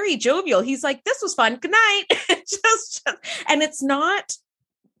 He's very jovial. He's like, this was fun. Good night. And it's not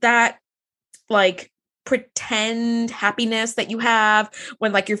that like pretend happiness that you have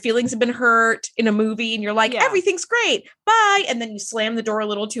when like your feelings have been hurt in a movie and you're like, everything's great. Bye. And then you slam the door a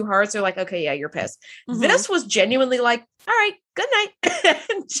little too hard. So you're like, okay, yeah, you're pissed. This was genuinely like, all right, good night.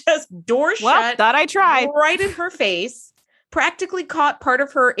 And just door shut. Thought I tried. Right in her face. Practically caught part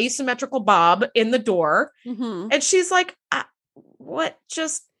of her asymmetrical bob in the door. And she's like, what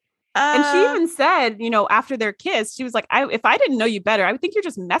just... And she even said, you know, after their kiss, she was like, if I didn't know you better, I would think you're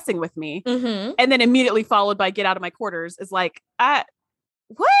just messing with me. And then immediately followed by get out of my quarters is like,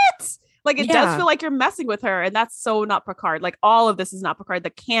 what? Like, it does feel like you're messing with her. And that's so not Picard. Like, all of this is not Picard. The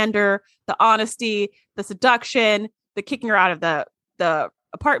candor, the honesty, the seduction, the kicking her out of the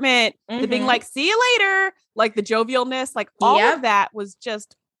apartment, the being like, see you later, like the jovialness, like all of that was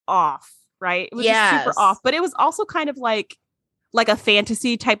just off, right? It was just super off. But it was also kind of like a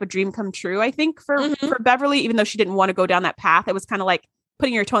fantasy type of dream come true, I think, for Beverly, even though she didn't want to go down that path. It was kind of like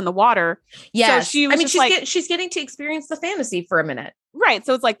putting your toe in the water. Yeah. So she was she's getting to experience the fantasy for a minute. Right.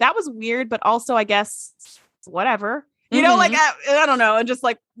 So it's like, that was weird, but also I guess whatever, you know, like, I don't know. And just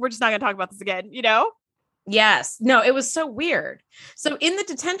like, we're just not going to talk about this again, you know? Yes. No, it was so weird. So in the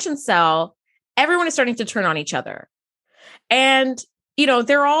detention cell, everyone is starting to turn on each other. And, you know,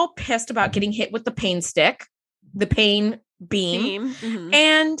 they're all pissed about getting hit with the pain stick, the pain beam.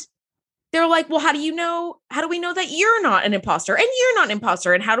 And they're like, well, how do we know that you're not an imposter and you're not an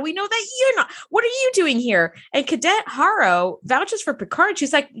imposter? And how do we know that you're not? What are you doing here? And Cadet Haro vouches for Picard.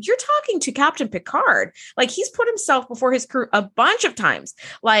 She's like, you're talking to Captain Picard. Like, he's put himself before his crew a bunch of times.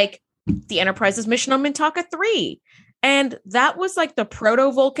 Like, the Enterprise's mission on Mintaka 3. And that was like the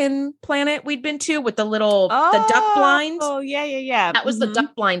proto-Vulcan planet we'd been to with the the duck blind. Oh, yeah. That was the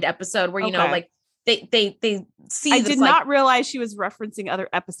duck blind episode where, you know, like they see. I did not realize she was referencing other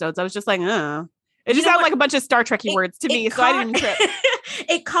episodes. I was just like, It just sounded like a bunch of Star Trek-y words to me, so I didn't trip.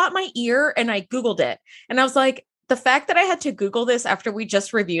 It caught my ear and I Googled it. And I was like, the fact that I had to Google this after we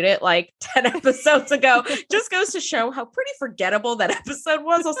just reviewed it like 10 episodes ago just goes to show how pretty forgetable that episode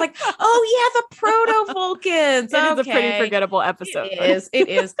was. I was like, oh yeah, the Proto-Vulcans. It is a pretty forgettable episode. It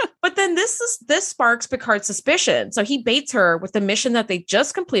is. But then this sparks Picard's suspicion. So he baits her with the mission that they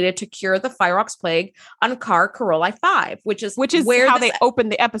just completed to cure the Fyrox plague on Kar Karoli 5, which is where how they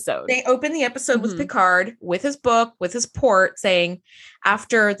opened the episode. They opened the episode with Picard, with his book, with his port, saying,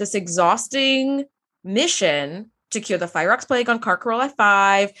 after this exhausting mission to cure the Fyrox plague on Kar Karoli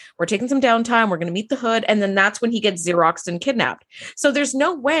 5, we're taking some downtime, we're going to meet the Hood, and then that's when he gets Xeroxed and kidnapped. So there's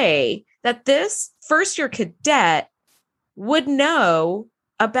no way that this first-year cadet would know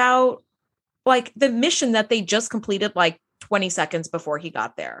about like the mission that they just completed like 20 seconds before he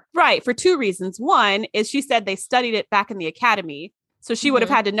got there. Right, for two reasons. One is she said they studied it back in the academy, so she would have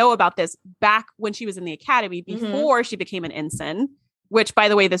had to know about this back when she was in the academy before she became an ensign, which, by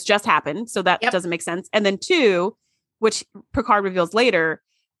the way, this just happened, so that doesn't make sense. And then two, which Picard reveals later,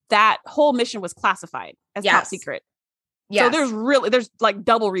 that whole mission was classified as top secret. Yes. So there's like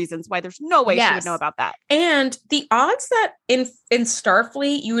double reasons why there's no way she would know about that. And the odds that in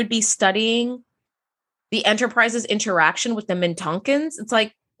Starfleet you would be studying the Enterprise's interaction with the Mintunkans, it's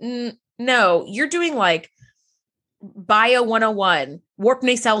like, no, you're doing like Bio 101, Warp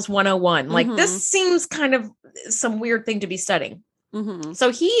Nacelles 101. Like this seems kind of some weird thing to be studying.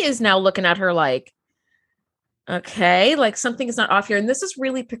 So he is now looking at her like, okay, like something is not off here. And this is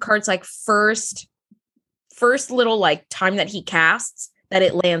really Picard's like first little like time that he casts that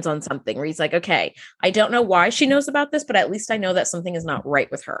it lands on something where he's like, okay, I don't know why she knows about this, but at least I know that something is not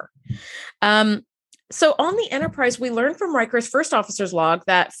right with her. So on the Enterprise, we learned from Riker's first officer's log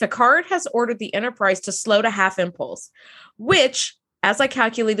that Picard has ordered the Enterprise to slow to half impulse, which, as I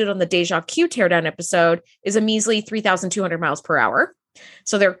calculated on the Deja Q teardown episode, is a measly 3,200 miles per hour.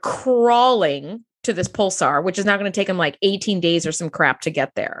 So they're crawling to this pulsar, which is now going to take them like 18 days or some crap to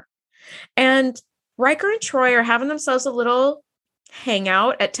get there. And Riker and Troi are having themselves a little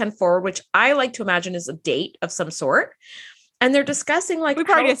hangout at 10 Forward, which I like to imagine is a date of some sort. And they're discussing like... We've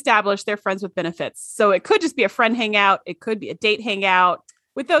already established they're friends with benefits. So it could just be a friend hangout. It could be a date hangout.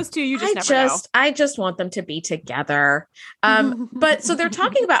 With those two, you just never know. I just want them to be together. But so they're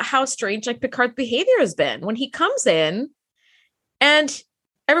talking about how strange like Picard's behavior has been when he comes in and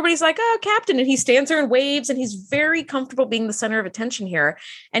everybody's like, oh, Captain. And he stands there and waves and he's very comfortable being the center of attention here.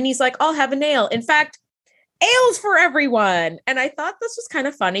 And he's like, I'll have an ale. In fact, ales for everyone. And I thought this was kind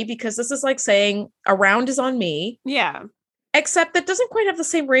of funny because this is like saying a round is on me. Yeah. Except that doesn't quite have the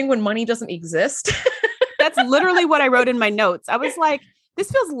same ring when money doesn't exist. That's literally what I wrote in my notes. I was like, this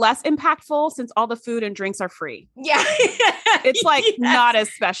feels less impactful since all the food and drinks are free. Yeah. It's like not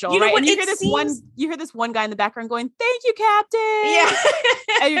as special, right? And you hear this one guy in the background going, "Thank you, Captain." Yeah.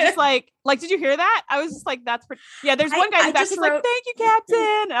 And you're just like, did you hear that? I was just like, that's pretty. Yeah, there's one guy in the back who's like, "Thank you,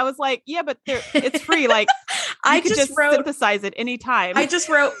 Captain." And I was like, yeah, but it's free. Like I could just synthesize it anytime. I just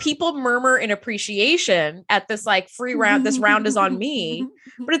wrote, people murmur in appreciation at this like free round. This round is on me.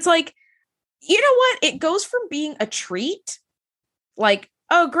 But it's like, you know what? It goes from being a treat, like,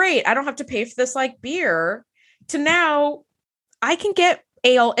 oh, great, I don't have to pay for this like beer, to now I can get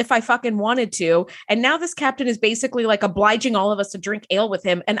ale if I fucking wanted to. And now this captain is basically like obliging all of us to drink ale with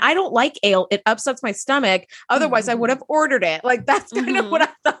him. And I don't like ale. It upsets my stomach. Otherwise I would have ordered it. Like, that's kind of what I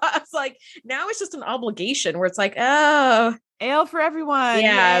thought. I was like, now it's just an obligation where it's like, oh, ale for everyone.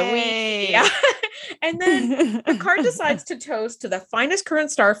 Yeah. And then Picard decides to toast to the finest crew in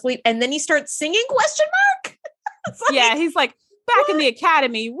Starfleet. And then he starts singing ? Like, he's like, back in the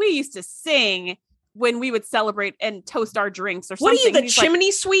academy, we used to sing when we would celebrate and toast our drinks or something. What are you, the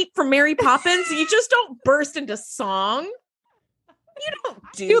chimney sweep from Mary Poppins? You just don't burst into song. You don't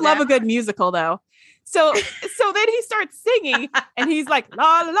do You love a good musical, though. So then he starts singing and he's like,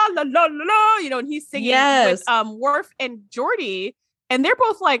 la, la, la, la, la, la, you know, and he's singing with Worf and Geordi. And they're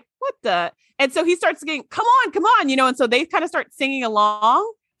both like, what the? And so he starts singing, come on, you know, and so they kind of start singing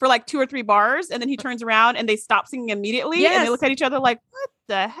along for like 2 or 3 bars. And then he turns around and they stop singing immediately. And they look at each other like, what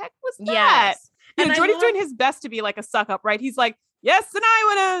the heck was that? Yes. You know, Geordi's doing his best to be like a suck up, right? He's like, yes, and I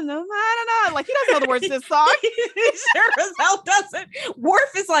would have, like, he doesn't know the words to this song. He sure as hell doesn't.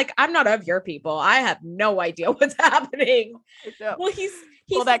 Worf is like, I'm not of your people. I have no idea what's happening. Well, he's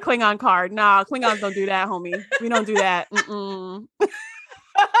pull that Klingon card. Nah, Klingons don't do that, homie. We don't do that. Mm-mm.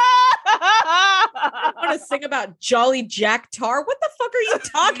 I want to sing about Jolly Jack Tar. What the fuck are you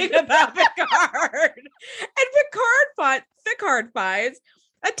talking about, Picard? And Picard finds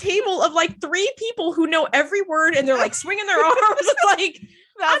a table of like 3 people who know every word, and they're like swinging their arms. Like,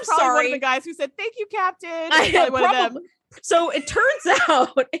 that's I'm sorry. One of the guys who said, "Thank you, Captain." Probably one of them. So it turns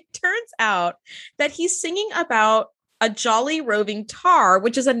out that he's singing about a Jolly Roving Tar,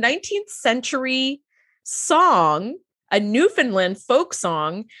 which is a 19th century song, a Newfoundland folk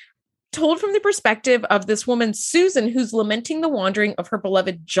song, told from the perspective of this woman, Susan, who's lamenting the wandering of her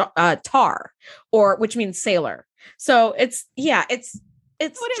beloved Tar, which means sailor. So it's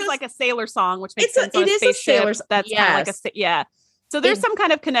just like a sailor song, which makes sense. It is a sailor. That's kind of like yeah. So there's some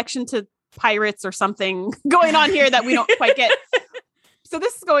kind of connection to pirates or something going on here that we don't quite get. So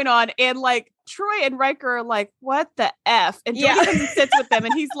this is going on, and like Troi and Riker are like, "What the F?" And Geordi comes and sits with them,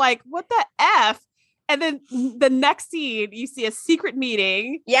 and he's like, "What the F?" And then the next scene, you see a secret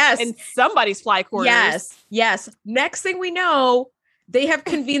meeting. Yes. In somebody's fly quarters. Yes. Next thing we know, they have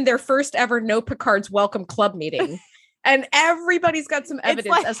convened their first ever No Picard's Welcome Club meeting. And everybody's got some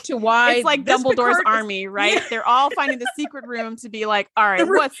evidence as to why. It's like Dumbledore's army, right? Yeah. They're all finding the secret room to be like, all right,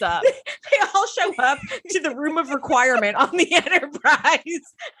 what's up? They all show up to the room of requirement on the Enterprise.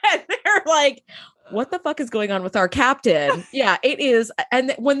 And they're like, what the fuck is going on with our captain? Yeah, it is.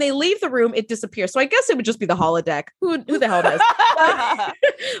 And when they leave the room, it disappears. So I guess it would just be the holodeck. Who the hell knows?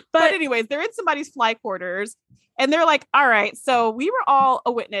 But anyways, they're in somebody's fly quarters. And they're like, all right, so we were all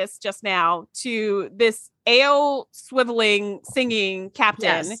a witness just now to this ale swiveling, singing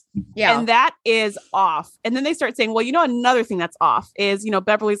captain. Yes. Yeah. And that is off. And then they start saying, well, another thing that's off is,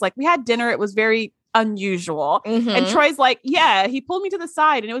 Beverly's like, we had dinner. It was very unusual. Mm-hmm. And Troy's like, yeah, he pulled me to the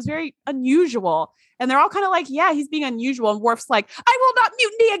side and it was very unusual. And they're all kind of like, yeah, he's being unusual. And Worf's like, I will not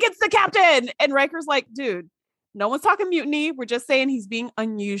mutiny against the captain. And Riker's like, dude, no one's talking mutiny. We're just saying he's being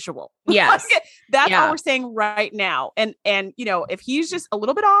unusual. Yes. That's all we're saying right now. And if he's just a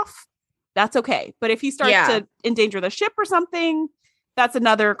little bit off, that's okay. But if he starts to endanger the ship or something, that's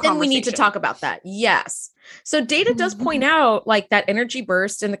another conversation. Then we need to talk about that. Yes. So Data does point out like that energy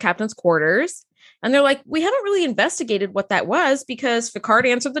burst in the captain's quarters. And they're like, we haven't really investigated what that was because Picard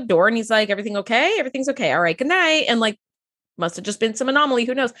answered the door and he's like, everything okay? Everything's okay. All right. Good night. And like, must have just been some anomaly.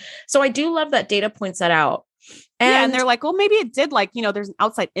 Who knows? So I do love that Data points that out. And they're like, well, maybe it did there's an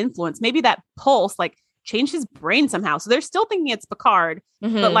outside influence. Maybe that pulse like changed his brain somehow. So they're still thinking it's Picard,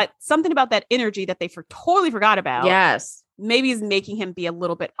 but like something about that energy that they totally forgot about. Yes. Maybe is making him be a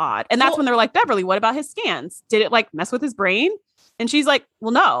little bit odd. And that's when they're like, Beverly, what about his scans? Did it like mess with his brain? And she's like,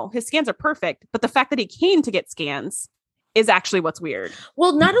 well, no, his scans are perfect. But the fact that he came to get scans is actually what's weird.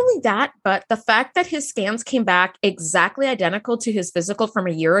 Well, not only that, but the fact that his scans came back exactly identical to his physical from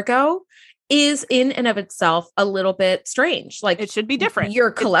a year ago is in and of itself a little bit strange. Like it should be different.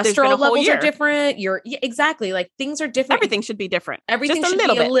 Your cholesterol levels are different. Exactly. Like things are different. Everything should be different. Everything should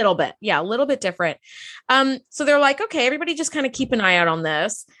be a little bit. Yeah. A little bit different. So they're like, okay, everybody just kind of keep an eye out on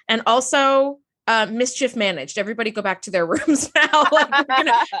this. And also mischief managed. Everybody go back to their rooms now. Like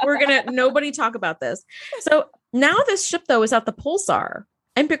we're gonna nobody talk about this. So now this ship though is at the pulsar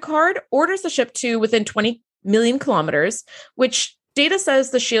and Picard orders the ship to within 20 million kilometers, which Data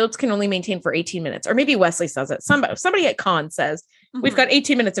says the shields can only maintain for 18 minutes, or maybe Wesley says it. Somebody at Con says we've got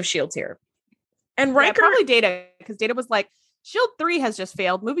 18 minutes of shields here. And Riker, probably Data, because Data was like, Shield 3 has just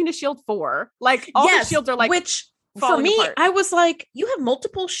failed, moving to Shield 4. Like all the shields are like, which for me, apart. I was like, you have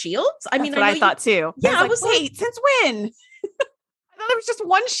multiple shields? I That's what I thought too. Yeah, I was like, wait, since when? I thought it was just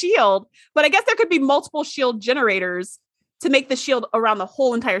one shield, but I guess there could be multiple shield generators to make the shield around the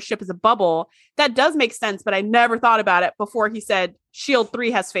whole entire ship as a bubble. That does make sense, but I never thought about it before he said Shield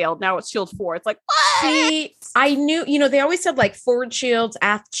 3 has failed. Now it's Shield 4. It's like, what? See, I knew, they always said like forward shields,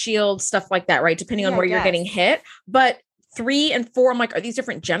 aft shields, stuff like that, right? Depending on where you're getting hit. But 3 and 4, I'm like, are these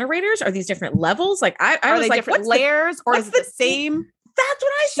different generators? Are these different levels? Like I was like, different layers or is it the same? That's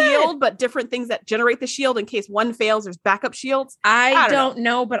what I said. Shield, but different things that generate the shield in case one fails. There's backup shields. I don't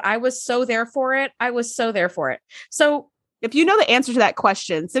know, but I was so there for it. So if you know the answer to that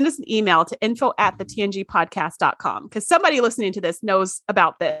question, send us an email to info@thetngpodcast.com because somebody listening to this knows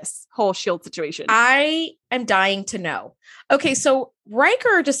about this whole shield situation. I am dying to know. Okay, so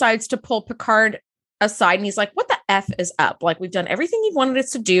Riker decides to pull Picard aside and he's like, what the F is up? Like, we've done everything you've wanted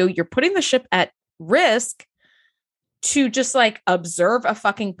us to do. You're putting the ship at risk to just like observe a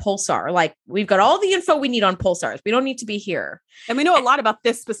fucking pulsar. Like, we've got all the info we need on pulsars. We don't need to be here. And we know a lot about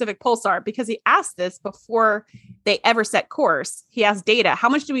this specific pulsar because he asked this before they ever set course. He asked Data, how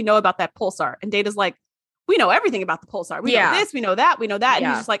much do we know about that pulsar? And Data's like, we know everything about the pulsar. We know this, we know that, we know that. And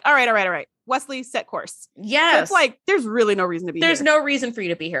he's just like, all right. Wesley, set course. Yes. So it's like, there's really no reason to be here. There's no reason for you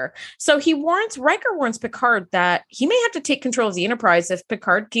to be here. So Riker warns Picard that he may have to take control of the Enterprise if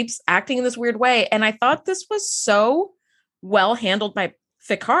Picard keeps acting in this weird way. And I thought this was so well handled by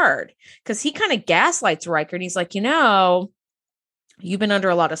Picard, because he kind of gaslights Riker. And he's like, you've been under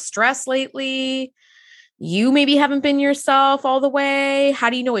a lot of stress lately. You maybe haven't been yourself all the way.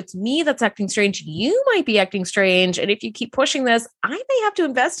 How do you know it's me that's acting strange? You might be acting strange. And if you keep pushing this, I may have to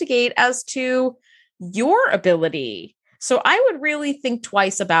investigate as to your ability. So I would really think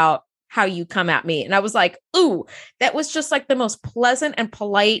twice about how you come at me. And I was like, ooh, that was just like the most pleasant and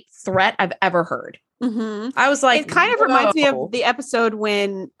polite threat I've ever heard. Mm-hmm. I was like, it kind of reminds me of the episode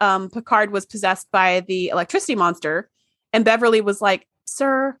when Picard was possessed by the electricity monster. And Beverly was like,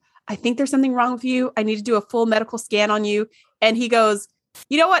 sir, I think there's something wrong with you. I need to do a full medical scan on you. And he goes,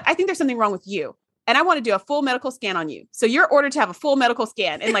 you know what? I think there's something wrong with you. And I want to do a full medical scan on you. So you're ordered to have a full medical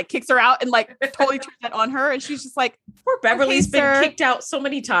scan, and like kicks her out and like totally turns that on her. And she's just like, poor Beverly's been kicked out so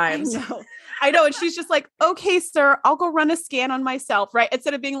many times. I know. And she's just like, okay, sir, I'll go run a scan on myself. Right.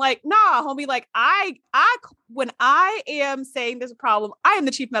 Instead of being like, nah, homie, like when I am saying there's a problem, I am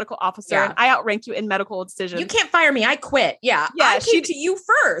the chief medical officer and I outrank you in medical decisions. You can't fire me. I quit. Yeah. I came to you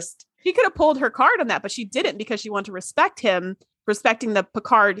first. She could have pulled her card on that, but she didn't, because she wanted to respect him, respecting the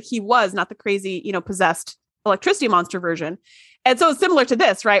Picard he was, not the crazy, possessed electricity monster version. And so it's similar to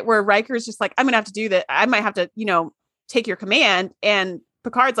this, right? Where Riker's just like, I'm going to have to do that. I might have to, take your command. And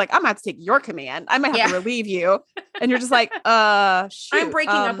Picard's like, I'm going to have to take your command. I might have to relieve you. And you're just like, shoot, I'm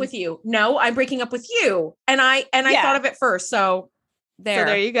breaking up with you. No, I'm breaking up with you. And I thought of it first. So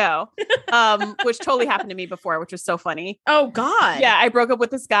there you go. Which totally happened to me before, which was so funny. Oh God. Yeah. I broke up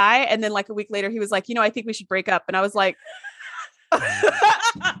with this guy. And then like a week later, he was like, I think we should break up. And I was like,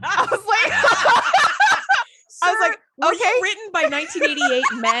 I was like, were you written by 1988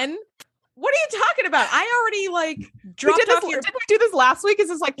 men? What are you talking about? I already dropped off your... Did we do this last week? Is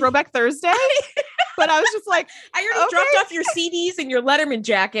this like Throwback Thursday? But I was just like, I already dropped off your CDs and your Letterman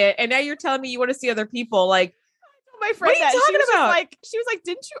jacket, and now you're telling me you want to see other people. Like, my friend, what are you talking about? She was like,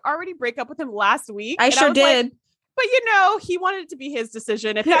 didn't you already break up with him last week? I sure did. Like, but he wanted it to be his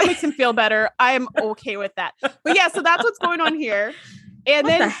decision. If that makes him feel better, I am okay with that. But yeah, so that's what's going on here. And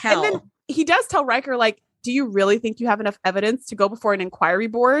what the hell? And then he does tell Riker, like, do you really think you have enough evidence to go before an inquiry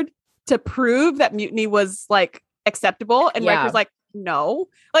board to prove that mutiny was like acceptable? And Riker's like, no.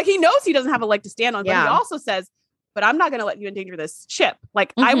 Like, he knows he doesn't have a leg to stand on, but he also says, but I'm not going to let you endanger this ship.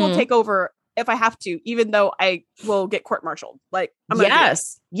 Like, I will take over if I have to, even though I will get court-martialed. Like, I'm gonna do it.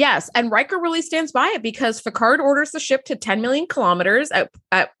 Yes. And Riker really stands by it, because Picard orders the ship to 10 million kilometers,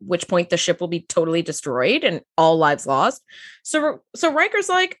 at which point the ship will be totally destroyed and all lives lost. So Riker's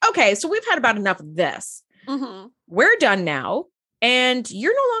like, okay, so we've had about enough of this. Mm-hmm. We're done now, and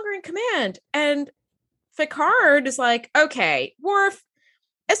you're no longer in command. And Picard is like, okay, Worf,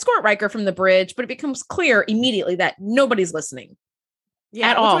 escort Riker from the bridge, but it becomes clear immediately that nobody's listening.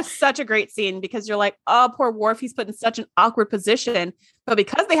 Yeah, which was such a great scene, because you're like, oh, poor Worf, he's put in such an awkward position. But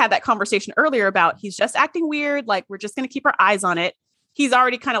because they had that conversation earlier about he's just acting weird, like, we're just going to keep our eyes on it, he's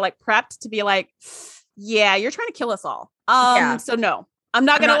already kind of like prepped to be like, yeah, you're trying to kill us all. So no, I'm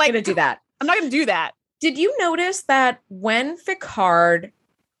not going to do that. I'm not going to do that. Did you notice that when Picard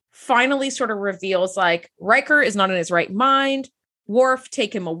finally sort of reveals, like, Riker is not in his right mind, Worf,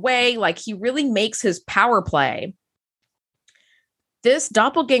 take him away, like, he really makes his power play, this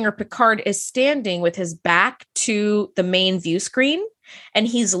doppelganger Picard is standing with his back to the main view screen, and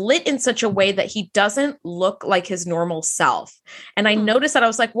he's lit in such a way that he doesn't look like his normal self. And I noticed that. I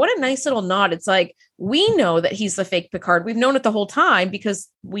was like, what a nice little nod. It's like, we know that he's the fake Picard. We've known it the whole time, because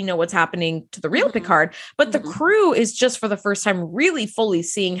we know what's happening to the real Picard. But the crew is just for the first time really fully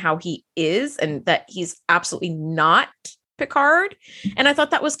seeing how he is, and that he's absolutely not Picard. And I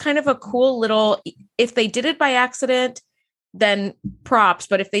thought that was kind of a cool little, if they did it by accident, then props.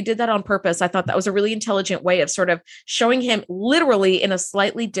 But if they did that on purpose, I thought that was a really intelligent way of sort of showing him literally in a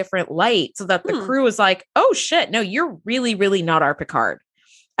slightly different light, so that the crew is like, oh shit, no, you're really, really not our Picard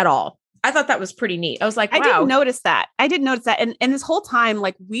at all. I thought that was pretty neat. I was like, wow. I didn't notice that. And this whole time,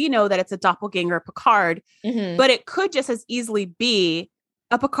 like, we know that it's a doppelganger Picard, but it could just as easily be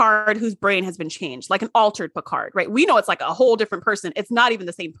a Picard whose brain has been changed, like an altered Picard, right? We know it's like a whole different person. It's not even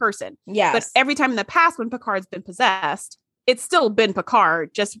the same person. Yes. But every time in the past when Picard's been possessed, it's still been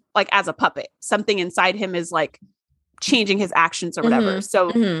Picard, just like as a puppet. Something inside him is like changing his actions or whatever.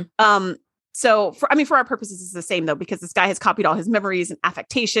 So for our purposes, it's the same though, because this guy has copied all his memories and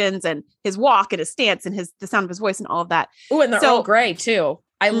affectations and his walk and his stance and the sound of his voice and all of that. Oh, and they're all gray too.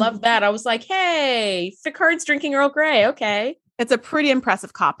 I love that. I was like, hey, Picard's drinking Earl Grey. Okay. It's a pretty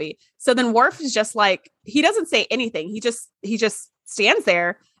impressive copy. So then Worf is just like, he doesn't say anything. He just stands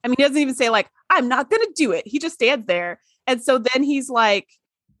there. I mean, he doesn't even say like, I'm not going to do it. He just stands there. And so then he's like,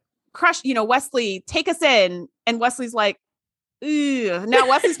 crush, Wesley, take us in. And Wesley's like, ugh. Now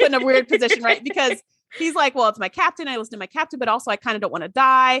Wesley's put in a weird position, right? Because he's like, well, it's my captain. I listen to my captain, but also I kind of don't want to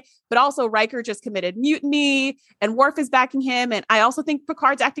die. But also Riker just committed mutiny and Worf is backing him. And I also think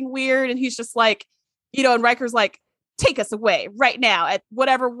Picard's acting weird. And he's just like, and Riker's like, take us away right now at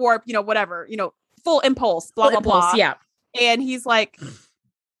whatever warp, whatever, full impulse, blah, blah, blah. Yeah. And he's like,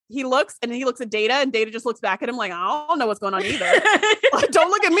 he looks at Data and Data just looks back at him like, I don't know what's going on either. Like, don't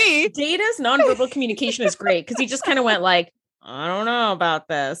look at me. Data's nonverbal communication is great because he just kind of went like, I don't know about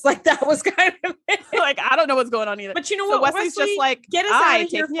this. Like that was kind of like, I don't know what's going on either. But you know what? Wesley's just like, get us out of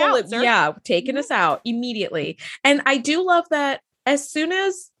here. Taking us out immediately. And I do love that as soon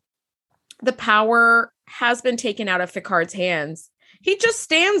as the power has been taken out of Picard's hands, he just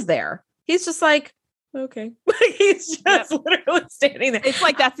stands there. He's just like, okay. He's just literally standing there. It's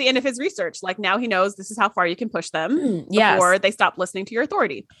like that's the end of his research. Like now he knows this is how far you can push them before they stop listening to your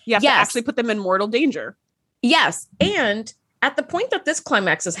authority. You have to actually put them in mortal danger. Yes. And at the point that this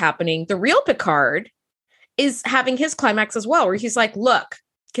climax is happening, the real Picard is having his climax as well, where he's like, look,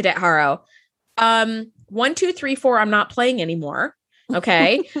 Cadet Haro, 1, 2, 3, 4, I'm not playing anymore.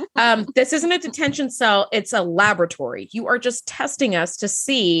 Okay. This isn't a detention cell. It's a laboratory. You are just testing us to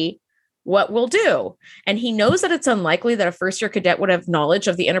see what we'll do. And he knows that it's unlikely that a first-year cadet would have knowledge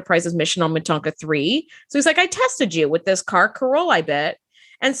of the Enterprise's mission on Mintonka 3. So he's like, I tested you with this car Carol, I bet.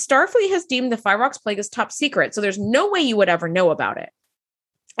 And Starfleet has deemed the Fyrox plague as top secret. So there's no way you would ever know about it.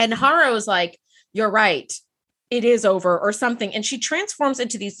 And Haro is like, you're right. It is over or something. And she transforms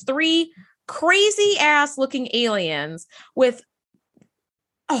into these 3 crazy ass looking aliens with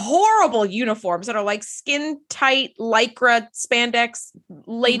horrible uniforms that are like skin tight lycra spandex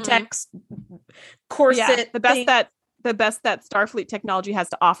latex corset. The best that Starfleet technology has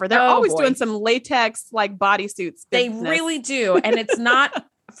to offer. They're always doing some latex like bodysuits. They really do, and it's not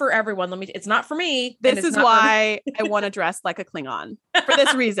for everyone. It's not for me. This is why I want to dress like a Klingon for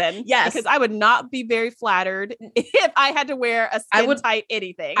this reason. Yes, because I would not be very flattered if I had to wear a skin tight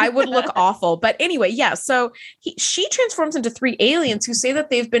anything. I would look awful. But anyway, yeah. So she transforms into 3 aliens who say that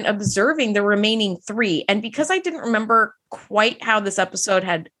they've been observing the remaining 3. And because I didn't remember quite how this episode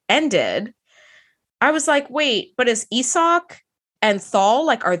had ended, I was like, wait, but is Isak and Thal,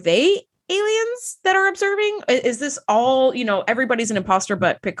 like, are they aliens that are observing? Is this all, everybody's an imposter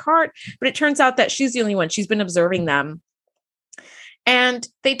but Picard? But it turns out that she's the only one. She's been observing them. And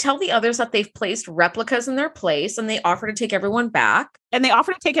they tell the others that they've placed replicas in their place and they offer to take everyone back. And they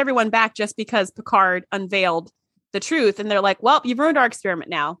offer to take everyone back just because Picard unveiled the truth. And they're like, well, you've ruined our experiment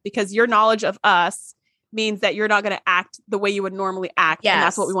now because your knowledge of us means that you're not going to act the way you would normally act. Yes. And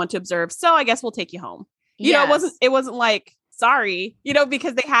that's what we want to observe. So I guess we'll take you home. It wasn't like, sorry,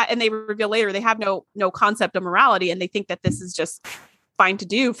 because they reveal later, they have no concept of morality. And they think that this is just fine to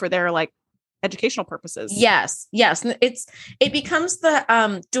do for their like educational purposes. Yes. And it becomes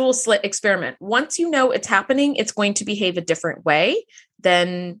the dual slit experiment. Once you know it's happening, it's going to behave a different way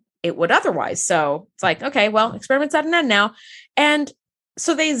than it would otherwise. So it's like, okay, well, experiment's at an end now. And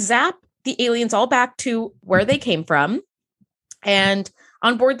so they zap the aliens all back to where they came from. And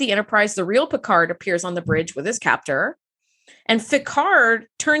on board the Enterprise, the real Picard appears on the bridge with his captor. And Picard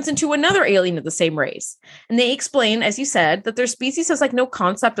turns into another alien of the same race. And they explain, as you said, that their species has like no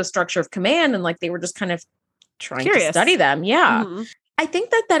concept of structure of command. And like they were just kind of trying to study them. Yeah. Mm-hmm. I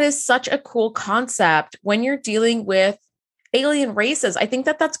think that is such a cool concept when you're dealing with alien races. I think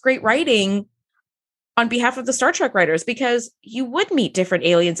that's great writing on behalf of the Star Trek writers, because you would meet different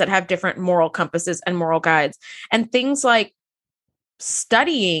aliens that have different moral compasses and moral guides, and things like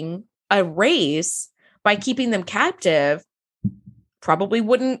studying a race by keeping them captive probably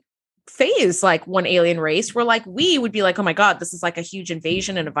wouldn't phase like one alien race, where like we would be like, oh my God, this is like a huge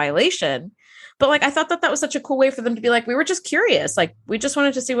invasion and a violation. But like, I thought that was such a cool way for them to be like, we were just curious. Like, we just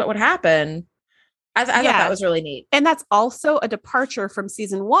wanted to see what would happen. I thought that was really neat. And that's also a departure from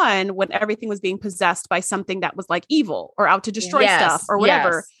season 1, when everything was being possessed by something that was like evil or out to destroy stuff or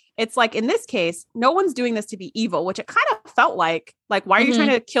whatever. Yes. It's like, in this case, no one's doing this to be evil, which it kind of felt like, why are you trying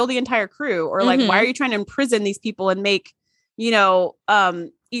to kill the entire crew? Or like, why are you trying to imprison these people and make,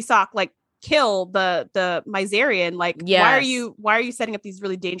 Isak like kill the Myzarian? Like, why are you setting up these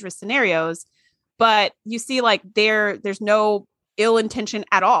really dangerous scenarios? But you see, like, there's no ill intention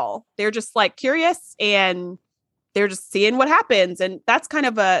at all. They're just like curious and they're just seeing what happens. And that's kind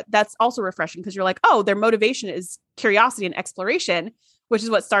of that's also refreshing, because you're like, oh, their motivation is curiosity and exploration, which is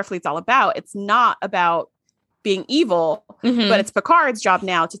what Starfleet's all about. It's not about being evil, but it's Picard's job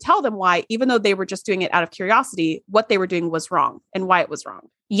now to tell them why, even though they were just doing it out of curiosity, what they were doing was wrong and why it was wrong.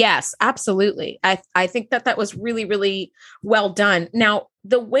 Yes, absolutely. I think that was really, really well done. Now,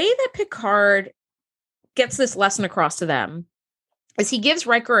 the way that Picard gets this lesson across to them is he gives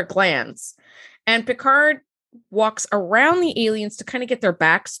Riker a glance, and Picard walks around the aliens to kind of get their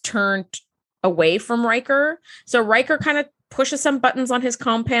backs turned away from Riker. So Riker kind of pushes some buttons on his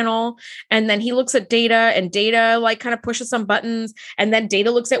comm panel, and then he looks at Data, and Data like kind of pushes some buttons, and then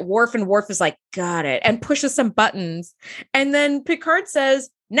Data looks at Worf, and Worf is like, got it, and pushes some buttons. And then Picard says,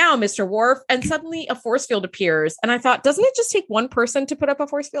 now, Mr. Worf, and suddenly a force field appears. And I thought, doesn't it just take one person to put up a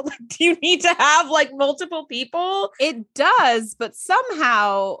force field? Like, do you need to have like multiple people? It does, but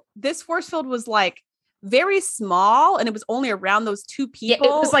somehow this force field was like very small, and it was only around those two people.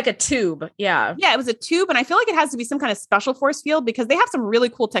 Yeah, it was like a tube. Yeah. Yeah, it was a tube. And I feel like it has to be some kind of special force field because they have some really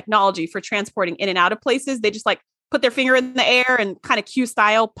cool technology for transporting in and out of places. They just like put their finger in the air and kind of Q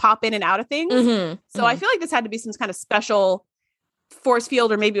style pop in and out of things. So I feel like this had to be some kind of special force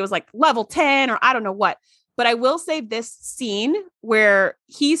field, or maybe it was like level 10 or I don't know what. But I will say this scene where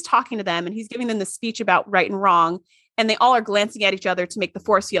he's talking to them and he's giving them the speech about right and wrong, and they all are glancing at each other to make the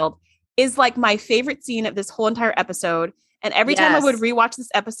force field, is like my favorite scene of this whole entire episode. And every time I would rewatch this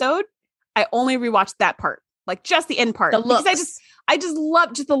episode, I only rewatched that part, like just the end part. Because I just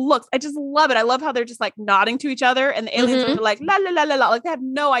love just the looks. I just love it. I love how they're just like nodding to each other, and the aliens are like la la la la la, like they have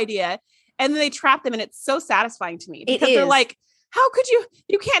no idea. And then they trap them, and it's so satisfying to me because they're like, how could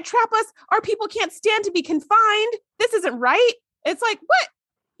you can't trap us. Our people can't stand to be confined. This isn't right. It's like, what?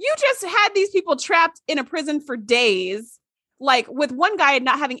 You just had these people trapped in a prison for days, like with one guy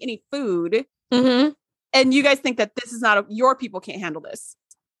not having any food. And you guys think that this is not your people can't handle this.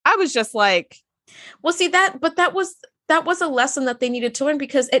 I was just like, well, see that was a lesson that they needed to learn,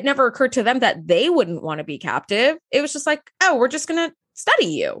 because it never occurred to them that they wouldn't want to be captive. It was just like, oh, we're just going to study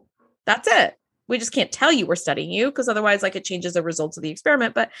you. That's it. We just can't tell you we're studying you, because otherwise like it changes the results of the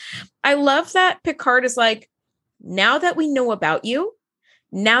experiment. But I love that Picard is like, now that we know about you,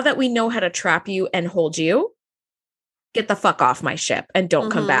 now that we know how to trap you and hold you, get the fuck off my ship and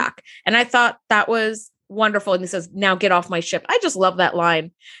don't come back. And I thought that was wonderful. And he says, now get off my ship. I just love that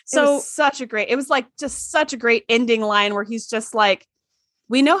line. So it was like just such a great ending line where he's just like,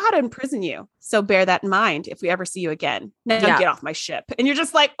 we know how to imprison you. So bear that in mind if we ever see you again. Now get off my ship. And you're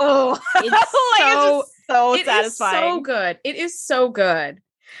just like, oh, it's so satisfying. Is so good. It is so good.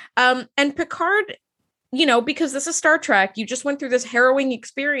 And Picard, you know, because this is Star Trek, you just went through this harrowing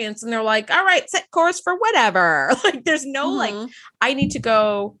experience and they're like, all right, set course for whatever. Like there's no like, I need to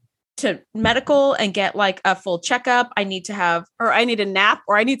go to medical and get like a full checkup. I need to have, or I need a nap,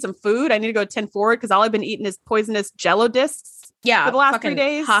 or I need some food. I need to go 10 forward because all I've been eating is poisonous Jello discs. Yeah. For the last 3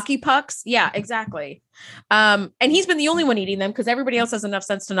 days. Hockey pucks. Yeah, exactly. And he's been the only one eating them because everybody else has enough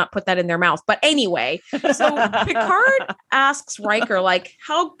sense to not put that in their mouth. But anyway, so Picard asks Riker, like,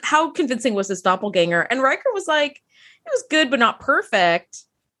 how convincing was this doppelganger? And Riker was like, it was good, but not perfect.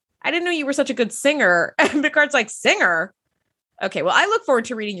 I didn't know you were such a good singer. And Picard's like, singer? Okay, well, I look forward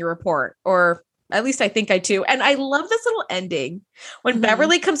to reading your report, or at least I think I do. And I love this little ending when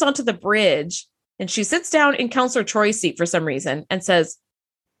Beverly comes onto the bridge and she sits down in Counselor Troy's seat for some reason and says,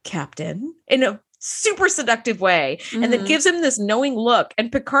 Captain, in a super seductive way, and then gives him this knowing look.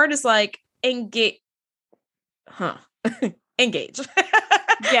 And Picard is like, engage.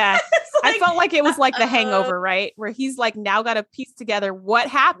 Yeah. Like, I felt like it was like The Hangover, right? Where he's like now got to piece together what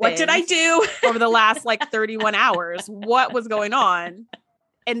happened. What did I do over the last like 31 hours? What was going on?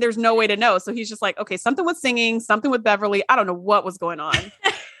 And there's no way to know. So he's just like, okay, something with singing, something with Beverly. I don't know what was going on.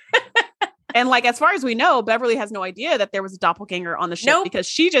 And like, as far as we know, Beverly has no idea that there was a doppelganger on the ship because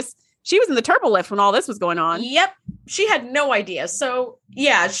she was in the turbo lift when all this was going on. Yep. She had no idea. So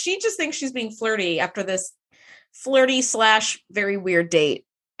yeah, she just thinks she's being flirty after this flirty / very weird date.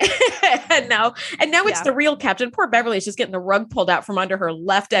 and now it's the real captain. Poor Beverly is just getting the rug pulled out from under her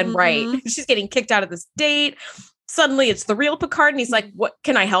left and right. She's getting kicked out of this date. Suddenly it's the real Picard. And he's like, what,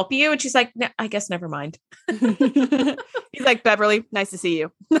 can I help you? And she's like, I guess never mind. He's like, Beverly, nice to see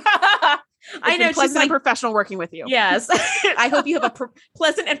you. I know. Pleasant and professional working with you. Yes. I hope you have a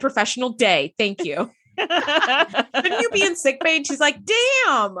pleasant and professional day. Thank you. Shouldn't you be in sick bay? And she's like,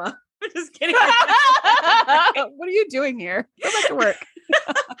 damn. I'm just kidding. What are you doing here? Go back to work.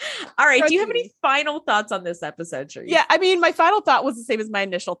 All right. Do you have any final thoughts on this episode, Sheree? Yeah. I mean, my final thought was the same as my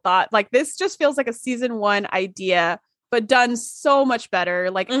initial thought. Like, this just feels like a season 1 idea, but done so much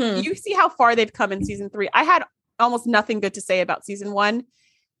better. Like, you see how far they've come in season 3. I had almost nothing good to say about season 1.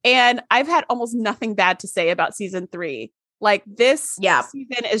 And I've had almost nothing bad to say about season 3. Like this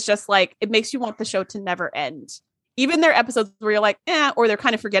season is just like, it makes you want the show to never end. Even their episodes where you're like, or they're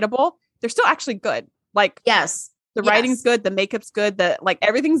kind of forgettable, they're still actually good. Like, the writing's good, the makeup's good, like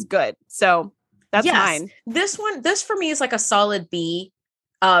everything's good. So that's mine. This for me is like a solid B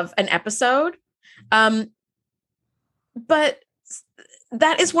of an episode. But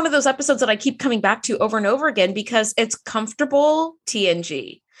that is one of those episodes that I keep coming back to over and over again because it's comfortable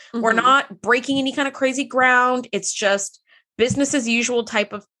TNG. Mm-hmm. We're not breaking any kind of crazy ground. It's just business as usual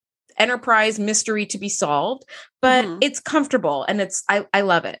type of Enterprise mystery to be solved, but it's comfortable and I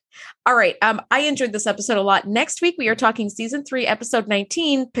love it. All right. I enjoyed this episode a lot. Next week, we are talking season 3, episode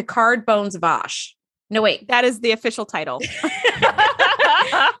 19, Picard Bones Vash. No, wait. That is the official title.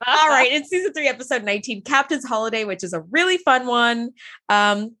 All right. It's season 3, episode 19, Captain's Holiday, which is a really fun one.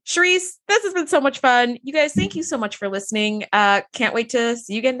 Charisse, this has been so much fun. You guys, thank you so much for listening. Can't wait to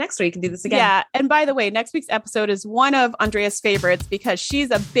see you again next week and do this again. Yeah. And by the way, next week's episode is one of Andrea's favorites because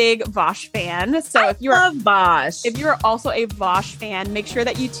she's a big Vosh fan. So if you love Vosh, if you're also a Vosh fan, make sure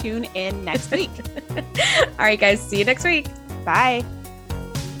that you tune in next week. All right, guys. See you next week. Bye.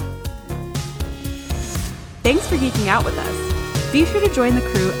 Thanks for geeking out with us. Be sure to join the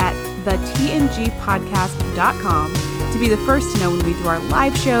crew at thetngpodcast.com to be the first to know when we do our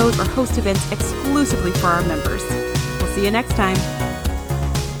live shows or host events exclusively for our members. We'll see you next time.